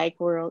in the bike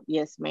world,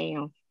 yes,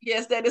 ma'am.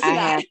 Yes, that is I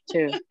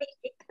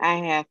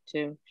have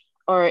to.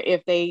 Or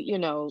if they,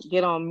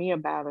 get on me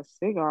about a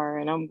cigar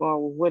and I'm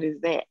going, well, what is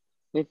that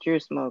you're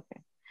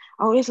smoking?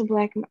 Oh, it's a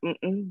black.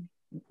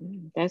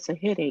 That's a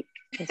headache.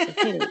 That's a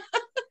headache.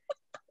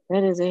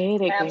 That is a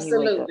headache.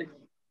 Absolutely. When you wake up.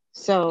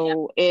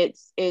 So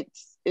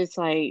it's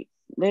like,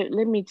 let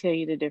me tell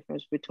you the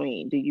difference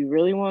between, do you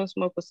really want to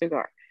smoke a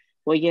cigar?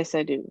 Well, yes,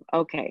 I do.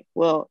 Okay.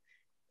 Well,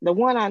 the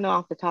one I know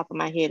off the top of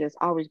my head is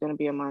always going to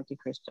be a Monte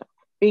Cristo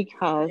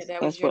because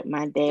that's what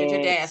my dad.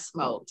 Your dad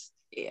smoked.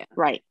 Yeah.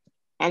 Right.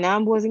 And I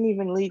wasn't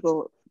even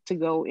legal to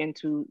go in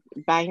and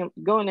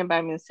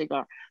buy me a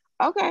cigar.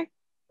 Okay.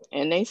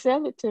 And they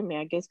sell it to me,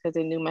 I guess, because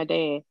they knew my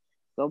dad.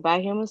 Go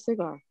buy him a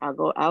cigar. I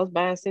was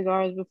buying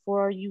cigars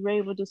before you were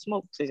able to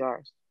smoke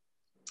cigars.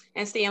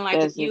 And seeing like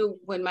with you,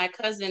 when my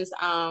cousins,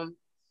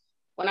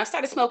 when I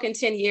started smoking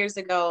 10 years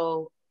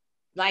ago,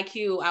 like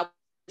you, I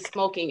was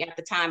smoking at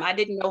the time. I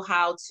didn't know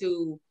how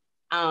to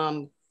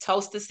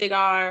toast a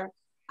cigar.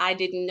 I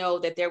didn't know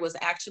that there was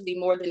actually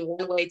more than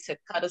one way to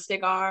cut a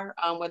cigar,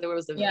 whether it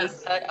was a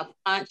V-cut, a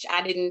punch.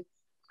 I didn't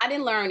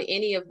learn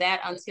any of that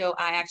until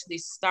I actually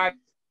started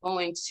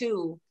going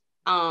to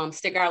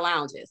cigar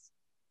lounges.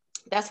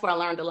 That's where I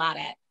learned a lot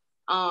at.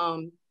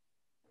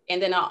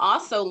 And then I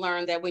also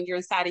learned that when you're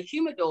inside a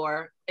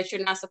humidor, that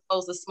you're not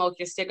supposed to smoke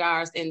your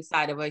cigars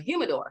inside of a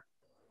humidor.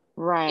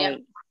 Right. Yeah.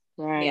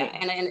 Right.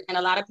 Yeah. And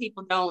a lot of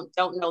people don't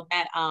know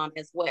that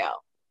as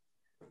well.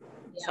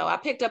 Yeah. So I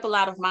picked up a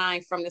lot of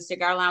mine from the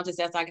cigar lounges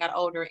as I got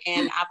older,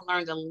 and I've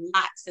learned a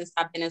lot since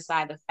I've been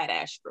inside the Phat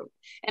Ash group.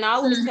 And I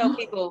always tell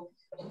people,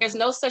 there's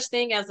no such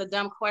thing as a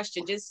dumb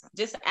question. Just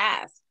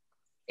ask.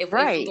 If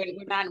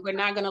we're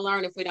not going to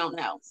learn if we don't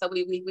know. So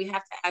we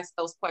have to ask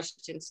those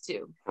questions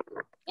too.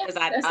 Because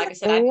like I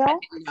said, I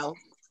didn't know.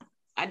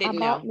 I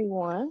bought me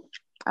one.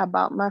 I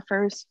bought my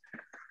first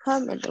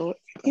humidor.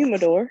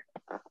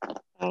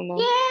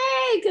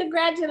 Yay!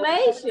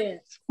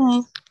 Congratulations.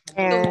 And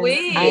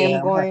I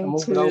am going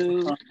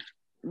to,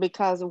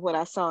 because of what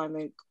I saw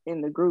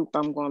in the group,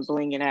 I'm going to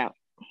bling it out.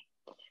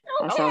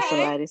 I saw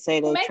somebody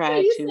say they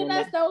tried to. Send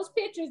us those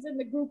pictures in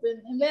the group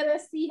and let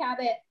us see how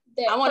that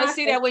I want to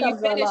see that when you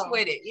finish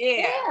with it.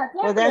 Yeah.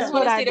 Well, that's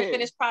what I do. The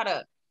finished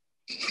product.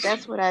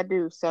 That's what I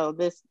do. So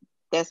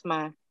that's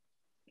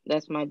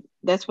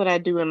what I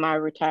do in my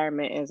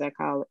retirement, as I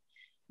call it.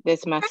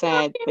 That's my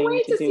side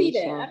thing to do. See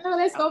that. So. I know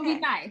that's gonna be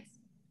nice.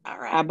 All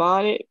right. I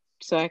bought it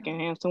so I can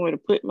have somewhere to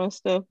put my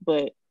stuff,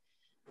 but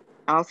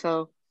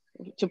also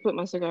to put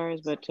my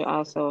cigars, but to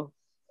also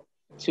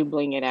to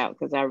bling it out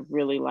because I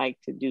really like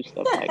to do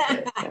stuff like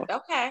that. So.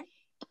 Okay.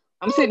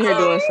 I'm sitting here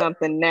doing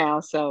something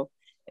now, so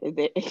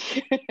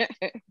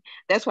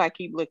that's why I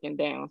keep looking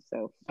down.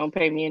 So don't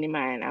pay me any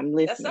mind. I'm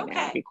listening. That's okay.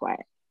 Now. Be quiet.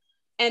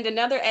 And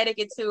another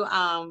etiquette too,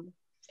 and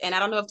I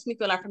don't know if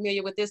people are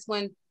familiar with this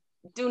one.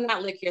 Do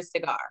not lick your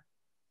cigar.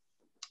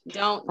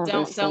 Don't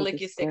lick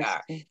your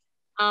cigar.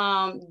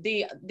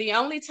 The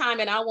only time,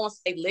 and I won't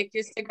say lick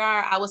your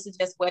cigar, I would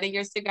suggest wetting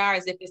your cigar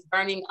is if it's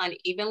burning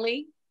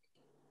unevenly.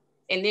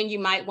 And then you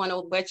might want to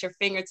wet your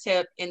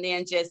fingertip and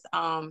then just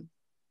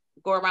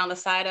go around the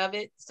side of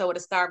it so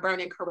it'll start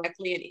burning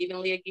correctly and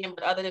evenly again.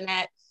 But other than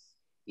that,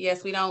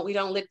 yes, we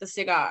don't lick the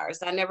cigars.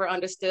 I never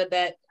understood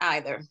that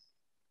either.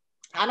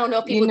 I don't know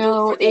if people do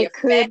it for the effect.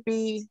 Could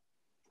be.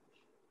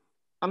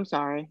 I'm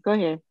sorry. Go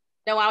ahead.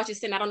 No, I was just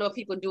saying I don't know if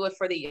people do it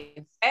for the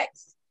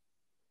effects.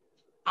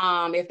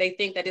 If they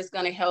think that it's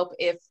going to help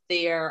if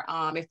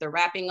the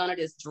wrapping on it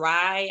is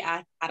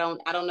dry. I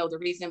don't know the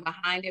reason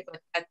behind it, but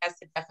that's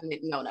a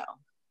definite no.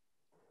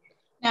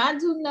 Now I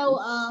do know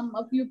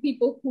a few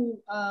people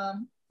who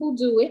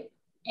do it.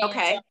 And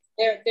okay.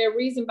 Their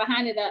reason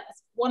behind it.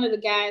 One of the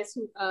guys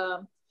who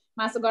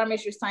my cigar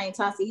mistress Tanya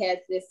Tassi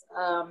had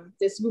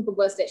this group of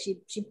us that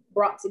she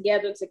brought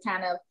together to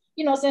kind of,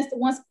 since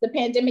once the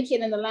pandemic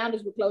hit and the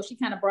lounges were closed, she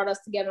kind of brought us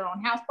together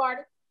on house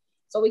party.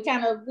 So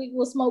we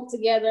will smoke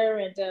together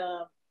and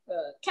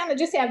kind of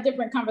just have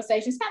different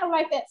conversations, kind of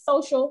like that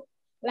social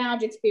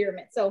lounge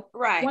experiment. So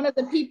right. One of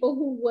the people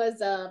who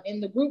was in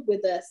the group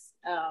with us,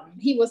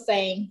 he was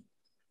saying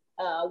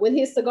with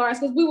his cigars,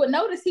 because we would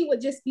notice he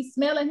would just be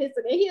smelling his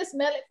cigar. He'll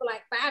smell it for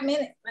like 5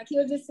 minutes, like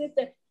he'll just sit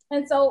there.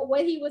 And so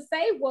what he would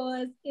say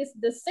was, it's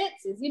the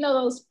senses, you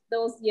know,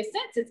 those your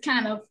senses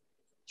kind of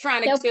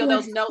trying to feel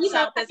those notes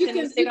out that's in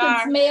the cigar. You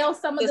can smell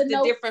some of the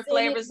notes, different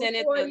flavors in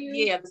it.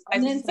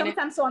 And then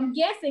sometimes, so I'm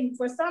guessing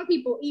for some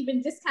people,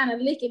 even just kind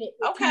of licking it,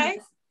 kind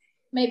of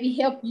maybe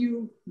help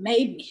you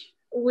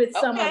with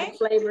some of the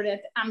flavor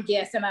that I'm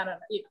guessing. I don't know,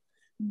 you know.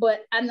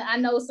 But I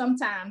know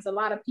sometimes a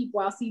lot of people,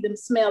 I'll see them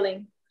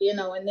smelling, you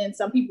know, and then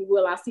some people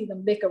I'll see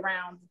them lick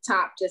around the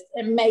top,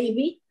 and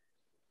maybe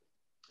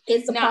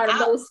it's a part of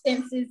those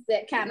senses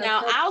that kind of.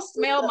 Now I'll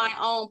smell my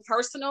own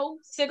personal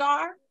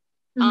cigar.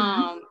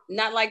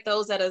 Not like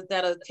those that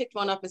are picked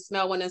one up and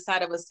smell one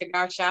inside of a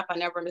cigar shop. I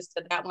never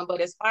understood that one.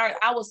 But as far as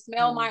I will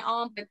smell my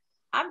own, but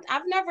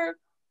I've never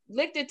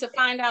licked it to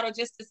find out, or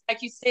just to,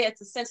 like you said,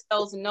 to sense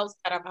those notes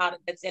that are about it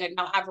that's in it.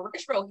 Now I've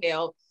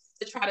retrohaled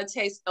to try to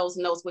taste those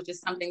notes, which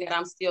is something that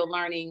I'm still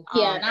learning.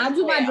 And I'll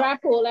do my dry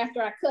pull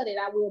after I cut it.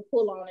 I will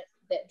pull on it,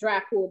 that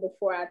dry pull,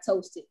 before I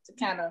toast it, to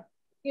kind of,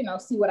 you know,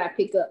 see what I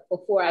pick up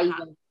before I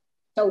even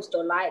toast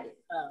or light it.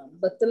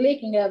 But the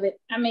licking of it,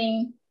 I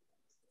mean,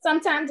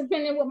 sometimes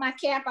depending with my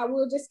cap, I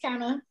will just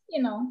kind of,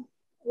 you know,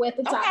 wet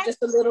the top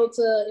just a little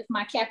if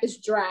my cap is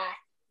dry.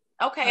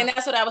 Okay, and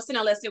that's what I was saying,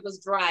 unless it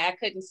was dry. I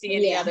couldn't see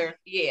any other,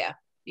 Yeah,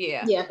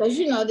 because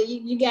you know,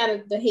 you got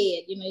the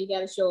head, you know, you got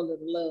to show a little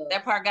love.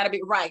 That part got to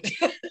be right.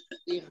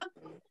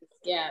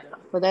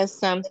 Well, that's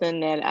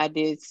something that I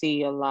did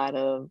see a lot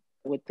of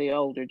with the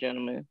older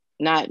gentlemen.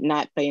 Not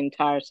the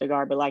entire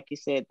cigar, but like you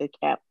said, the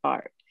cap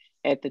part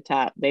at the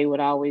top. They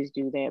would always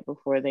do that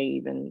before they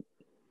even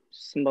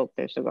smoked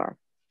their cigar.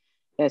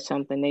 That's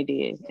something they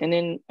did. And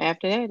then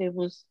after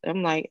that,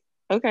 I'm like,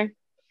 okay,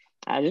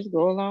 I just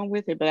go along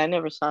with it. But I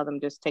never saw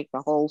them just take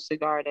the whole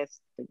cigar.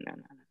 No.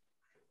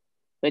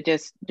 But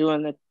just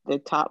doing the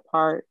top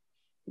part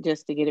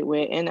just to get it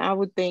wet. And I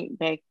would think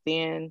back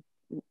then,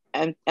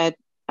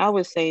 I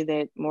would say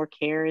that more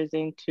care is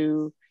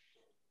into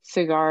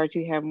cigars.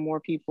 You have more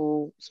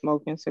people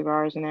smoking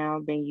cigars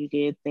now than you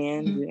did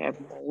then. You have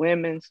more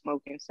women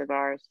smoking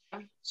cigars.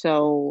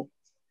 So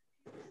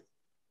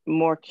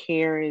more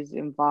care is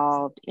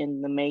involved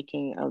in the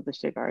making of the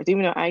cigars.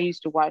 Even though I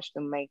used to watch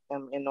them make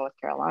them in North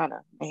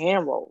Carolina,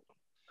 hand rolled,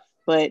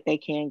 but they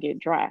can get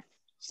dry.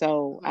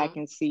 So I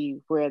can see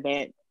where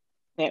that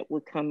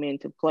would come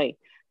into play,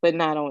 but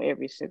not on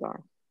every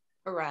cigar.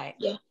 Right.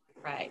 Yeah.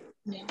 Right.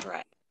 Yeah.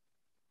 Right.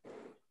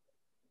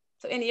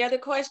 So any other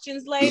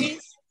questions,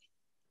 ladies?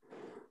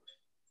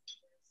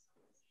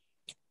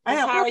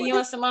 How are you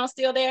and Simone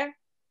still there?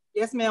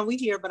 Yes, ma'am, we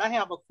here, but I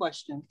have a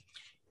question.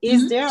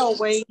 Is there a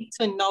way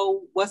to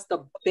know what's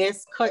the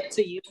best cut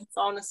to use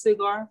on a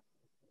cigar?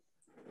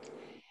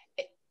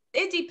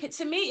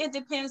 To me, it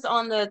depends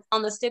on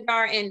the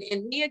cigar, and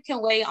Mia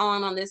can weigh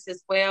on this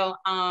as well.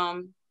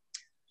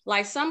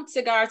 Like some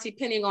cigars,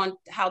 depending on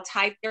how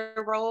tight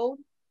they're rolled,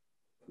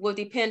 will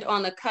depend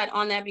on the cut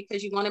on that,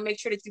 because you want to make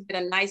sure that you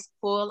get a nice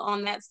pull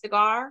on that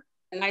cigar,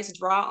 a nice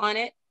draw on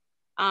it.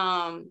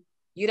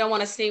 You don't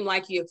want to seem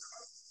like you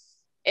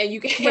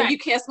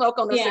can't smoke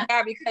on the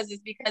cigar because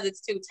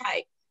it's too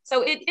tight.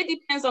 So it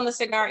depends on the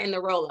cigar and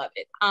the roll of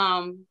it.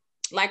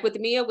 Like with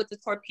Mia, with the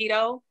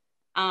Torpedo,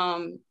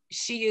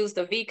 she used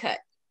a V cut.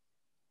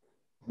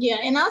 Yeah,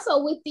 and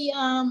also with the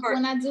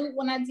when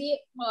I did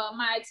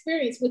my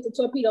experience with the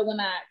Torpedo, when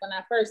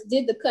I first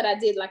did the cut, I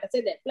did, like I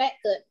said, that flat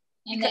cut,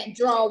 and that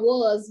draw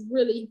was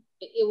really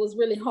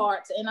hard.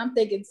 And I'm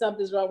thinking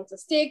something's wrong with the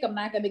stick. I'm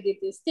not going to get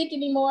this stick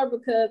anymore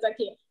because I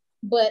can't.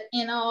 But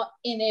in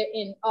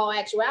all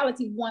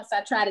actuality, once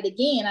I tried it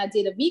again, I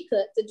did a V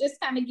cut to just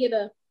kind of get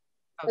a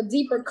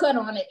deeper cut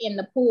on it, and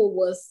the pull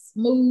was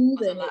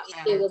smooth, and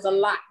it was a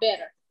lot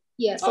better.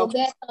 Yeah, so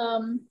that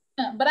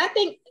but I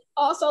think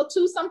also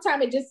too,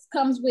 sometimes it just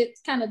comes with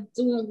kind of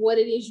doing what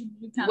it is you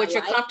kind of what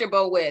you're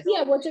comfortable with.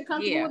 Yeah, what you're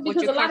comfortable with,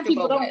 because a lot of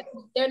people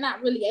they're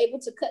not really able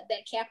to cut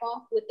that cap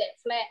off with that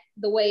flat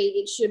the way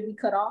it should be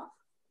cut off.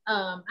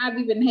 I've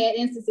even had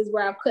instances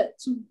where I've cut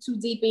too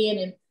deep in,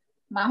 and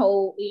my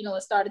whole,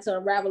 it started to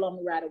unravel on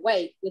me right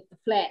away with the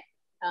flat.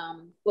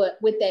 But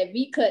with that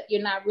V cut,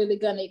 you're not really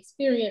going to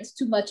experience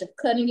too much of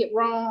cutting it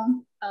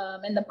wrong.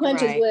 And the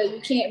punch is where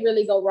you can't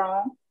really go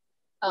wrong.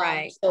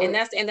 Right. So, and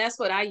that's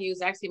what I use,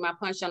 actually, my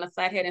punch on the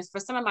flathead. And for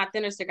some of my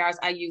thinner cigars,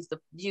 I use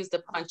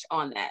the punch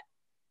on that.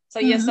 So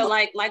yeah, so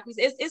like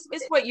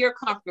it's what you're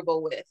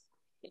comfortable with.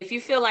 If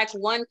you feel like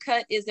one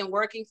cut isn't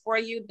working for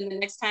you, then the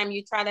next time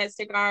you try that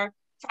cigar,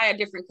 try a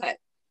different cut.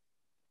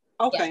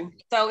 Okay. Yeah.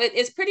 So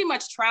it's pretty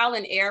much trial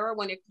and error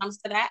when it comes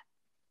to that.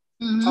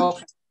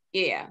 Okay.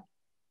 Yeah.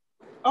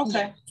 Okay.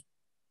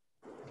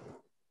 Yeah.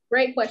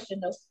 Great question,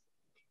 though.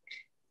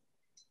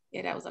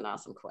 Yeah, that was an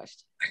awesome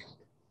question.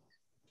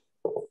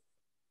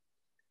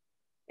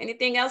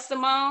 Anything else,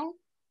 Simone?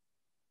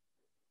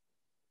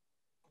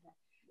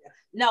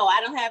 No,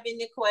 I don't have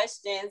any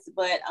questions,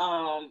 but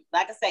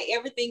like I say,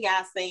 everything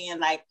y'all saying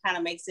like kind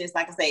of makes sense.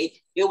 Like I say,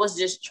 it was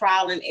just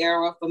trial and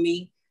error for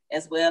me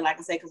as well. Like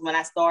I say, because when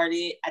I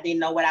started, I didn't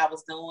know what I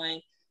was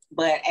doing.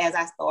 But as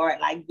I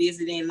started like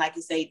visiting, like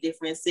you say,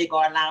 different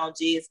cigar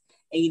lounges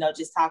and, you know,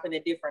 just talking to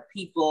different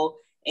people,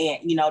 and,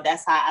 you know,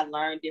 that's how I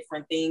learned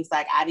different things.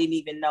 Like I didn't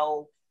even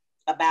know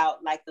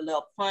about like the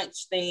little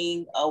punch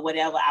thing or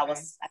whatever. I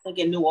think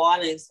in New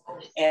Orleans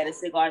at a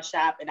cigar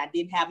shop, and I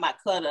didn't have my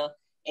cutter,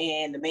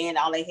 and the man,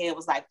 all they had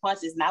was like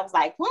punches, and I was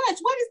like, punch,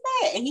 what is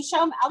that? And he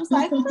showed me. I was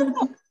like,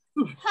 oh,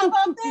 how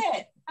about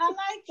that? I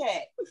like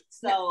that.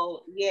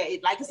 So yeah,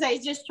 like I say,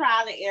 it's just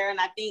trial and error. And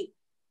I think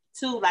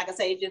too, like I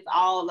say, it's just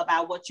all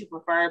about what you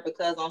prefer,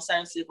 because on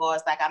certain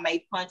cigars, like I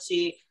may punch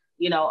it,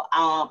 you know,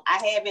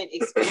 I haven't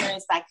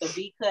experienced like the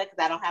V cut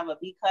because I don't have a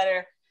V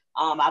cutter.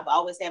 I've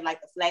always had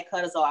like the flat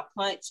cutters or a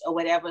punch or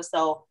whatever.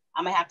 So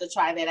I'm gonna have to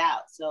try that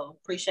out. So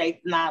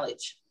appreciate the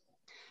knowledge.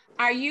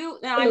 Are you,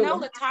 now I know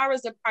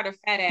Latara's a part of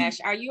Phat Ash.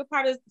 Are you a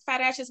part of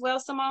Phat Ash as well,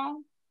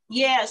 Simone?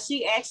 Yeah,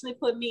 she actually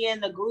put me in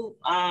the group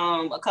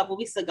a couple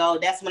weeks ago.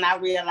 That's when I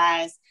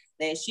realized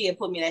that she had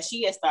put me, that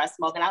she had started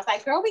smoking. I was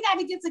like, girl, we got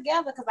to get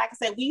together, because like I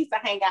said, we used to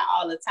hang out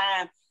all the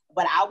time,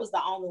 but I was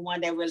the only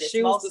one that really smoked.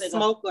 She was the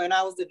smoker and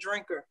I was the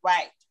drinker.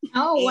 Right.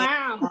 Oh,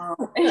 wow.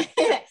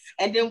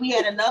 And then we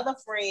had another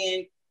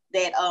friend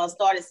that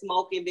started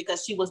smoking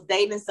because she was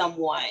dating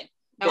someone.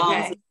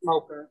 Okay. A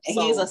smoker. And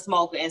so he's a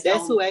smoker. And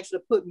that's who actually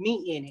put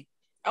me in it.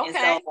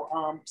 Okay.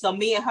 And so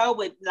me and her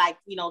would like,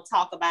 you know,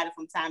 talk about it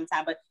from time to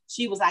time, but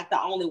she was like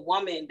the only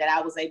woman that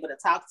I was able to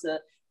talk to.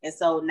 And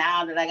so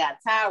now that I got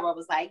Tyra, I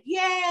was like,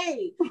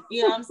 yay,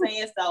 you know what I'm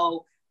saying?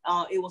 So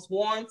it was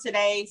warm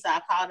today. So I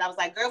called, I was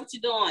like, girl, what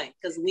you doing?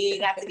 Because we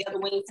ain't got together,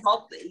 we ain't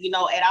smoked, you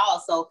know, at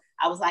all. So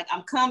I was like,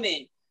 I'm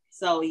coming.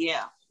 So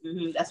yeah,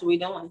 that's what we're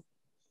doing.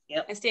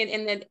 Yep.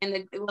 Instead,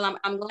 well,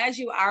 I'm glad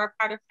you are a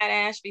part of Phat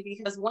Ash,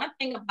 because one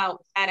thing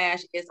about Phat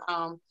Ash is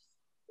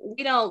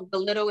we don't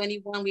belittle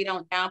anyone, we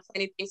don't downplay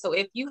anything. So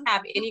if you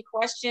have any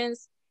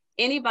questions,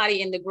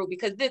 anybody in the group,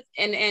 because this,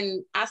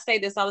 and I say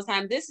this all the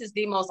time, this is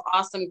the most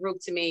awesome group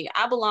to me.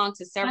 I belong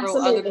to several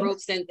other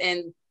groups,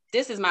 and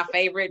this is my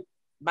favorite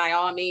by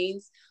all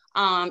means.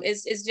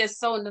 It's just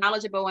so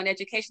knowledgeable and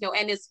educational,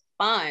 and it's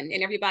fun,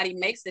 and everybody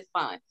makes it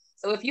fun.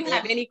 So if you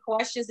have any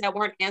questions that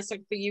weren't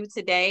answered for you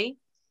today,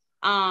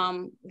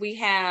 we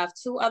have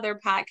 2 other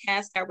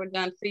podcasts that were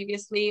done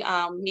previously.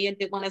 Mia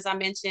did one, as I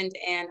mentioned,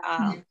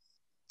 and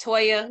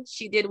Toya,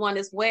 she did one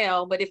as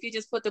well. But if you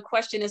just put the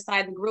question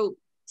inside the group,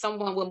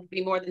 someone will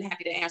be more than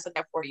happy to answer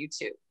that for you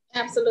too.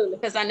 Absolutely.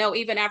 Because I know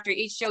even after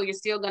each show, you're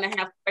still going to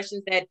have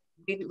questions that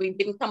we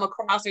didn't come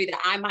across, or either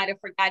I might have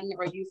forgotten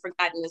or you've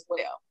forgotten as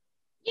well.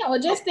 Yeah, or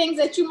just things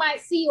that you might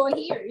see or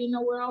hear. You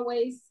know, we're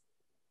always,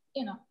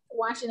 you know,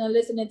 watching and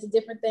listening to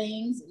different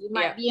things. You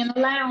might be in a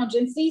lounge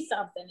and see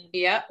something,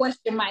 and a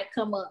question might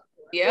come up.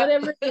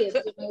 Whatever it is,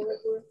 you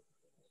know,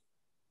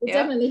 we're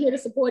definitely here to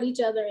support each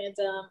other, and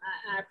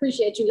I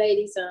appreciate you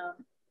ladies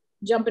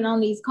jumping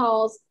on these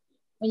calls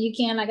when you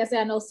can. Like I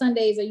said, I know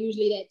Sundays are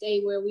usually that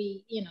day where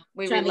we, you know,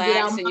 we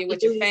relax and you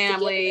with your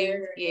family.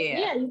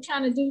 Yeah, you're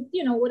trying to do,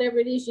 you know, whatever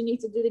it is you need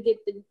to do to get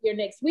your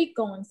next week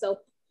going. So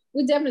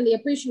we definitely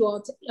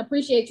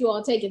appreciate you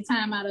all taking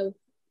time out of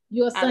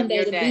your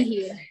Sunday to be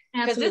here.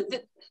 Absolutely.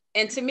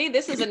 And to me,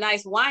 this is a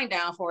nice wind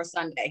down for a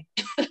Sunday.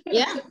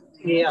 Yeah.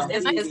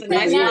 It's a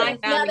nice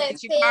wind down to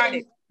get you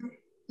started.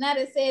 Now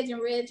that Sedge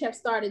and Reg have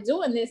started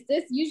doing this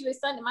usually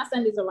my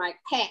Sundays are like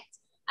packed.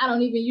 I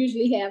don't even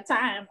usually have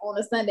time on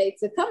a Sunday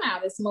to come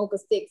out and smoke a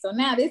stick. So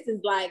now this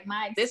is like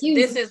my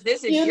excuse.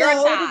 This is your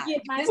time.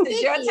 This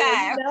is your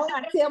time. You know,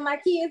 I tell my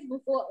kids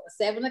before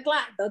 7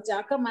 o'clock, don't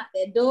y'all come out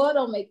that door.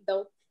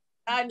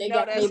 They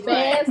got their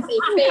baths, they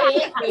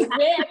fed, they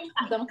ready.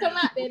 Don't come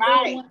out that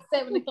door once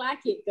 7 o'clock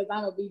hit, because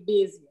I'm gonna be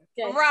busy.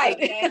 Okay? Right.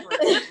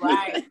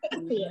 Right.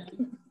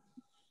 Yeah.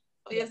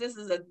 Yes, this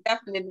is a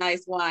definite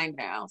nice wind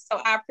down. So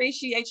I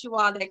appreciate you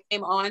all that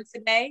came on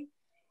today.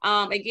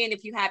 Again,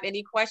 if you have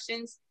any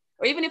questions,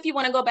 or even if you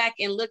want to go back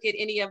and look at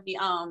any of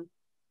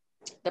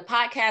the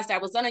podcast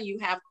that was done and you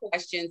have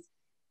questions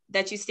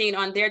that you've seen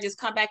on there, just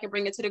come back and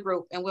bring it to the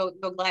group, and we'll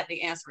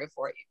gladly answer it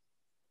for you.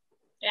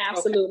 Yeah,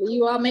 absolutely. Okay.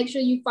 You all make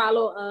sure you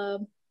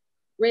follow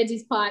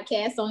Reggie's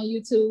podcast on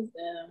YouTube.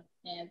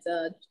 And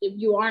if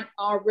you aren't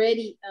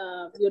already,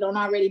 you don't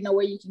already know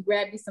where you can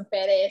grab you some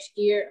Phat Ash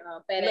gear.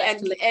 And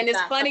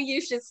it's funny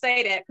you should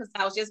say that, because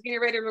I was just getting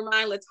ready to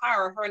remind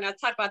Latara, her and I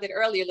talked about that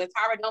earlier.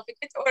 Latara, don't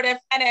forget to order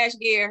that Phat Ash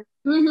gear.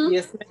 Mm-hmm.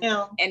 Yes,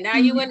 ma'am. And now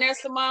you in there,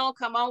 Simone,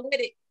 come on with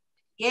it.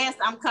 Yes,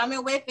 I'm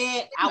coming with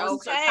it. I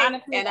was trying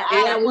to and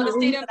I want to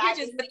see them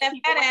pictures with that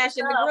Phat Ash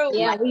in the group.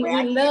 Yeah,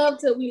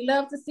 we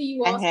love to see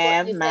you all. I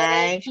have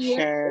my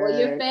shirt. Or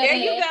your Phat Ash. There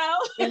you go.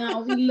 You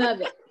know, we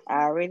love it.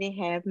 I already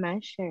have my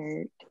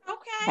shirt.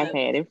 Okay. I've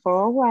had it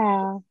for a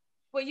while.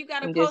 Well, you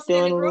got to post just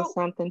doing it in the group. A little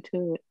something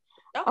to it.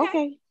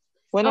 Okay.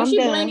 When I'm she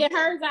done. blinging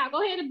hers out.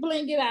 Go ahead and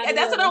bling it out. Yeah,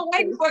 that's what I'm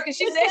waiting for, because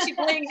she said she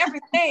bling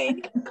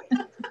everything.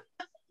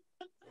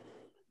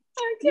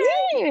 Okay.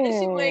 Yeah.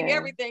 She bling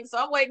everything, so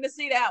I'm waiting to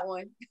see that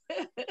one.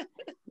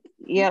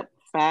 Yep.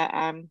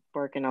 I'm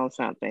working on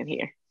something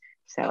here.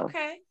 So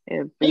okay.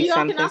 it'll be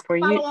something for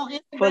you,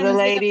 for the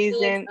ladies.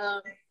 And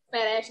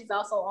Phat Ash is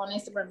also on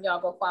Instagram.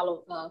 Y'all go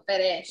follow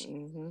Phat Ash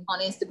on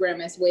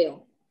Instagram as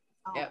well.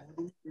 Yep.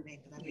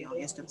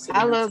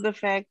 I love the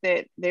fact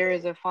that there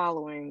is a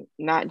following,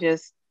 not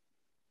just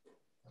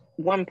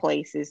one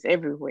place, it's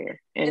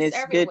everywhere. And it's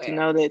everywhere. Good to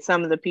know that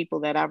some of the people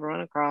that I've run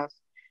across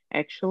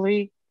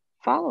actually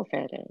follow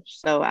Phat Ash.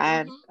 So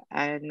I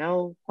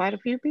know quite a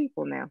few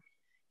people now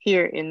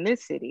here in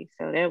this city.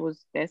 So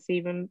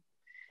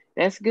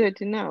that's good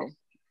to know,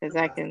 because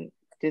I can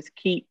just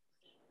keep,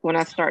 when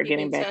I start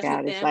getting back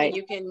out, it's like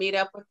you can meet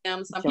up with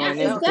them. It's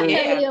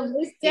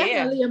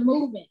definitely a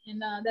movement,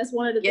 and that's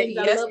one of the things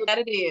I love. That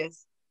it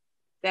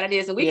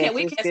is, and we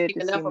can't speak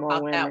enough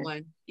about that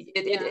one.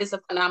 It is a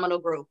phenomenal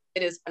group.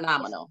 It is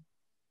phenomenal.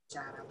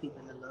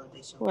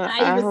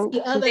 Well,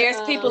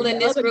 there's people in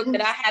this group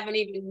that I haven't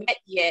even met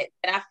yet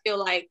that I feel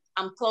like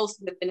I'm close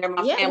with, and they're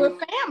my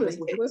family.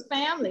 We're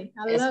family.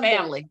 I love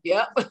family.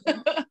 Yep.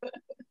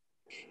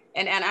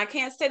 And I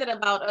can't say that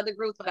about other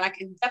groups, but I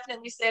can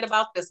definitely say it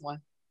about this one.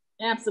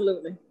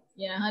 Absolutely.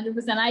 Yeah,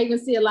 100%. I even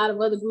see a lot of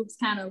other groups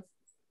kind of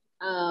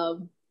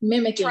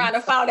mimicking. Trying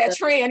to follow that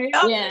trend, you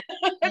know? Yeah.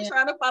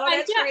 Trying to follow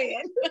that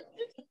trend.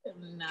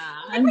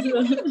 Nah. Where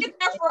you get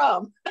that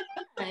from?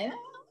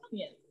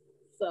 Yeah.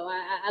 So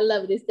I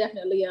love it. It's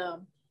definitely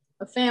a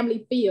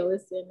family feel.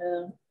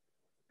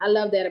 I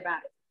love that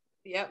about it.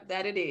 Yep,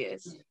 that it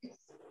is.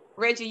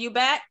 Reggie, you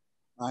back?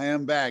 I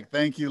am back.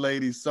 Thank you,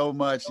 ladies, so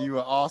much. You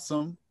are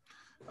awesome.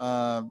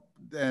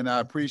 And I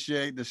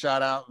appreciate the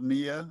shout out,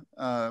 Nia.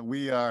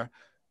 We are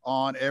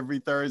on every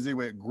Thursday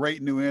with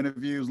great new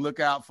interviews. Look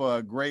out for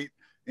a great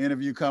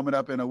interview coming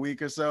up in a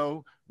week or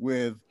so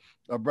with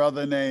a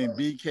brother named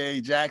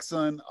BK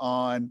Jackson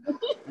on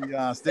the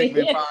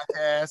Stickman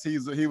podcast.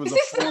 He was a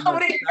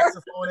former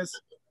saxophonist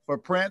for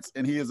Prince,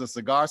 and he is a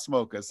cigar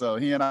smoker. So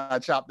he and I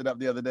chopped it up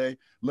the other day.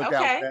 Look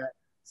out for that.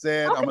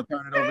 Said, I'm gonna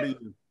turn it over to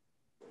you.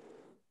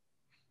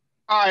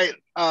 All right.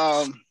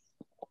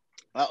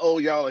 I owe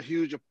y'all a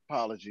huge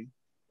apology.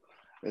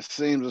 It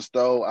seems as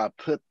though I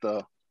put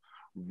the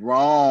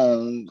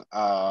wrong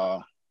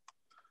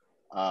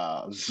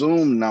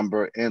Zoom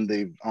number on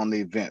the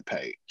event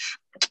page.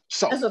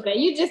 So that's okay.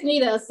 You just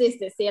need an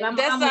assistant. Said I'm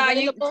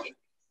available.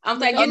 I'm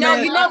like, you know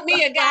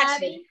me, I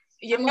got you.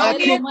 You know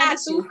me, I got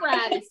you.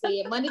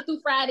 Monday through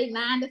Friday,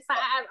 9 to 5.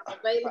 I'm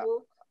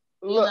available.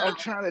 Look,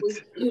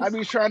 I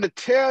be trying to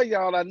tell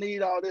y'all I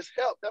need all this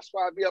help. That's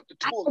why I be up to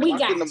 2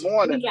 o'clock in the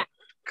morning.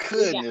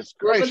 Goodness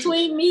gracious.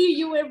 Between me,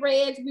 you, and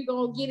Reg, we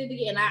gonna get it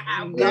again.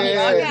 I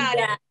got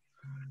it.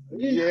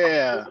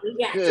 Yeah.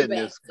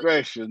 Goodness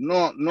gracious.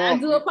 No. I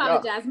do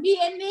apologize. Me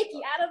and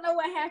Nikki, I don't know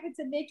what happened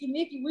to Nikki.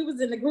 Nikki, we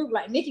was in the group,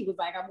 like Nikki was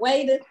like, I'm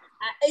waiting.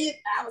 I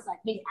was like,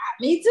 me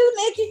too,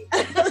 Nikki.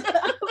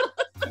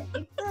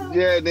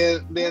 Yeah,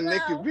 then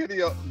Nikki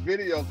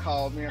video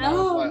called me, and I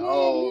was like,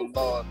 oh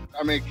Lord.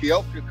 I mean,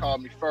 Keoka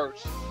called me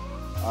first.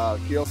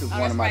 Keoka is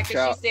one of my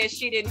child. She said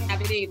she didn't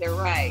have it either,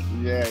 right?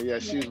 Yeah.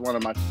 She's one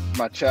of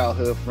my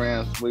childhood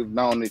friends. We've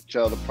known each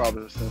other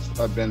probably since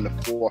I've been in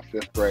the 4th,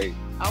 5th grade.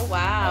 Oh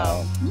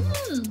wow!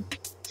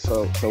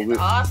 So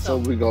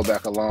we go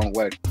back a long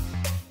way.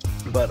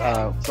 But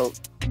so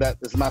that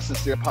is my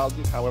sincere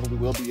apology. However, we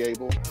will be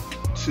able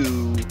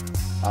to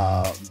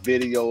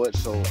video it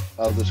so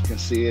others can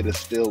see it. It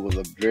still was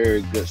a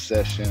very good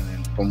session,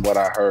 and from what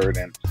I heard,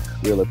 and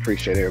really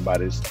appreciate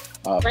everybody's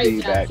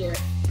feedback. Job,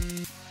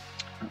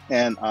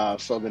 and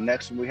so the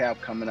next one we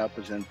have coming up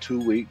is in 2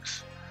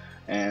 weeks,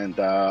 and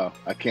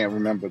I can't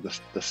remember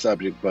the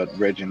subject, but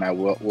Reggie and I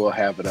will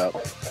have it up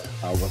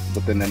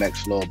within the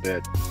next little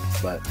bit.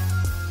 But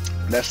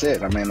that's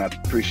it. I mean, I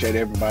appreciate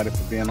everybody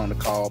for being on the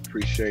call.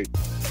 Appreciate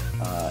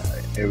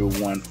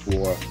everyone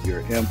for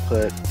your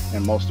input,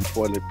 and most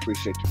importantly,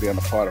 appreciate you being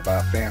a part of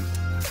our family.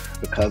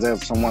 Because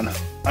as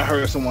I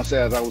heard someone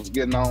say as I was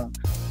getting on,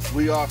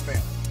 we are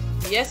family.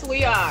 Yes,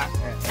 we are.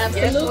 Absolutely.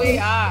 Yes, we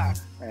are.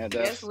 And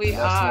that's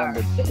one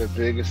of the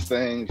biggest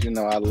things,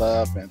 I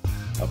love and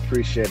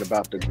appreciate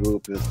about the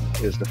group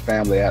is the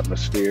family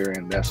atmosphere,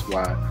 and that's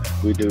why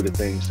we do the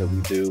things that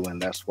we do, and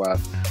that's why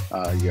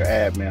your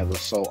admins are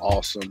so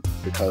awesome,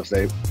 because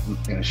they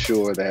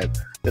ensure that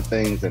the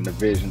things and the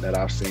vision that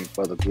I've seen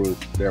for the group,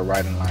 they're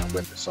right in line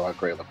with it. So I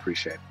greatly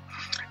appreciate it.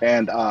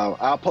 And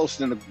I'll post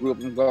it in the group.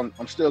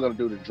 I'm still gonna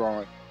do the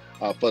drawing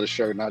for the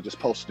shirt, and I'll just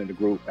post it in the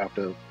group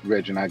after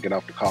Reg and I get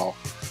off the call.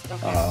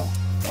 Okay.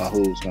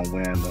 Who's gonna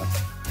win the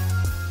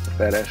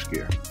Phat Ash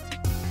gear?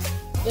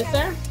 Yes,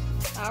 sir.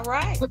 All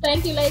right. Well,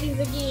 thank you, ladies,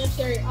 again.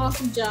 Sheri,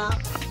 awesome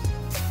job.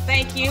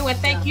 Thank you, and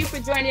thank you for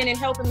joining and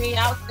helping me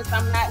out, since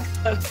I'm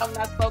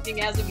not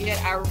smoking as of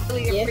yet. I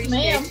really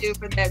appreciate you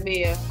for that,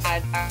 Mia.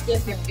 I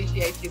really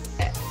appreciate you for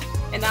that.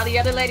 And all the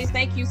other ladies,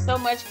 thank you so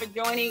much for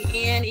joining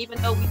in.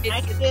 Even though we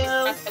didn't get the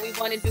stuff that we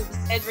wanted to do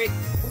with Cedric,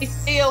 we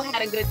still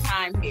had a good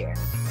time here.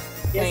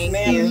 Yes,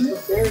 thank you.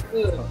 Very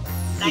good.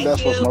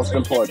 That's what's most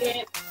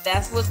important.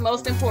 That's what's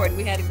most important.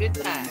 We had a good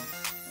time.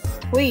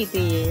 We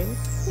did.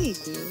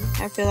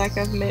 I feel like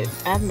I've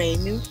made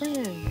new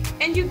friends.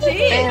 And you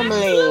did.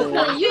 Family.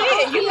 You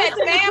did. You met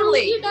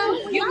family.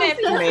 You met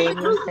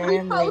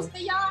family.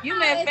 You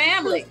met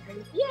family.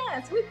 Yeah.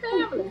 Yes, we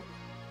family.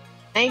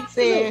 Thanks,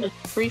 Ed.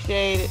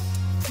 Appreciate it.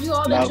 You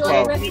all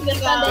enjoy the rest of your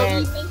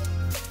Sunday evening.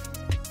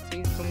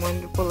 She's some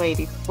wonderful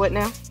ladies. What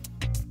now?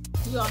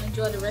 You all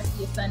enjoy the rest of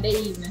your Sunday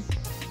evening.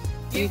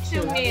 You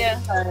too,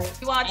 Mia.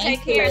 You all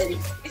take care.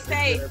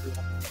 Stay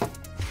safe.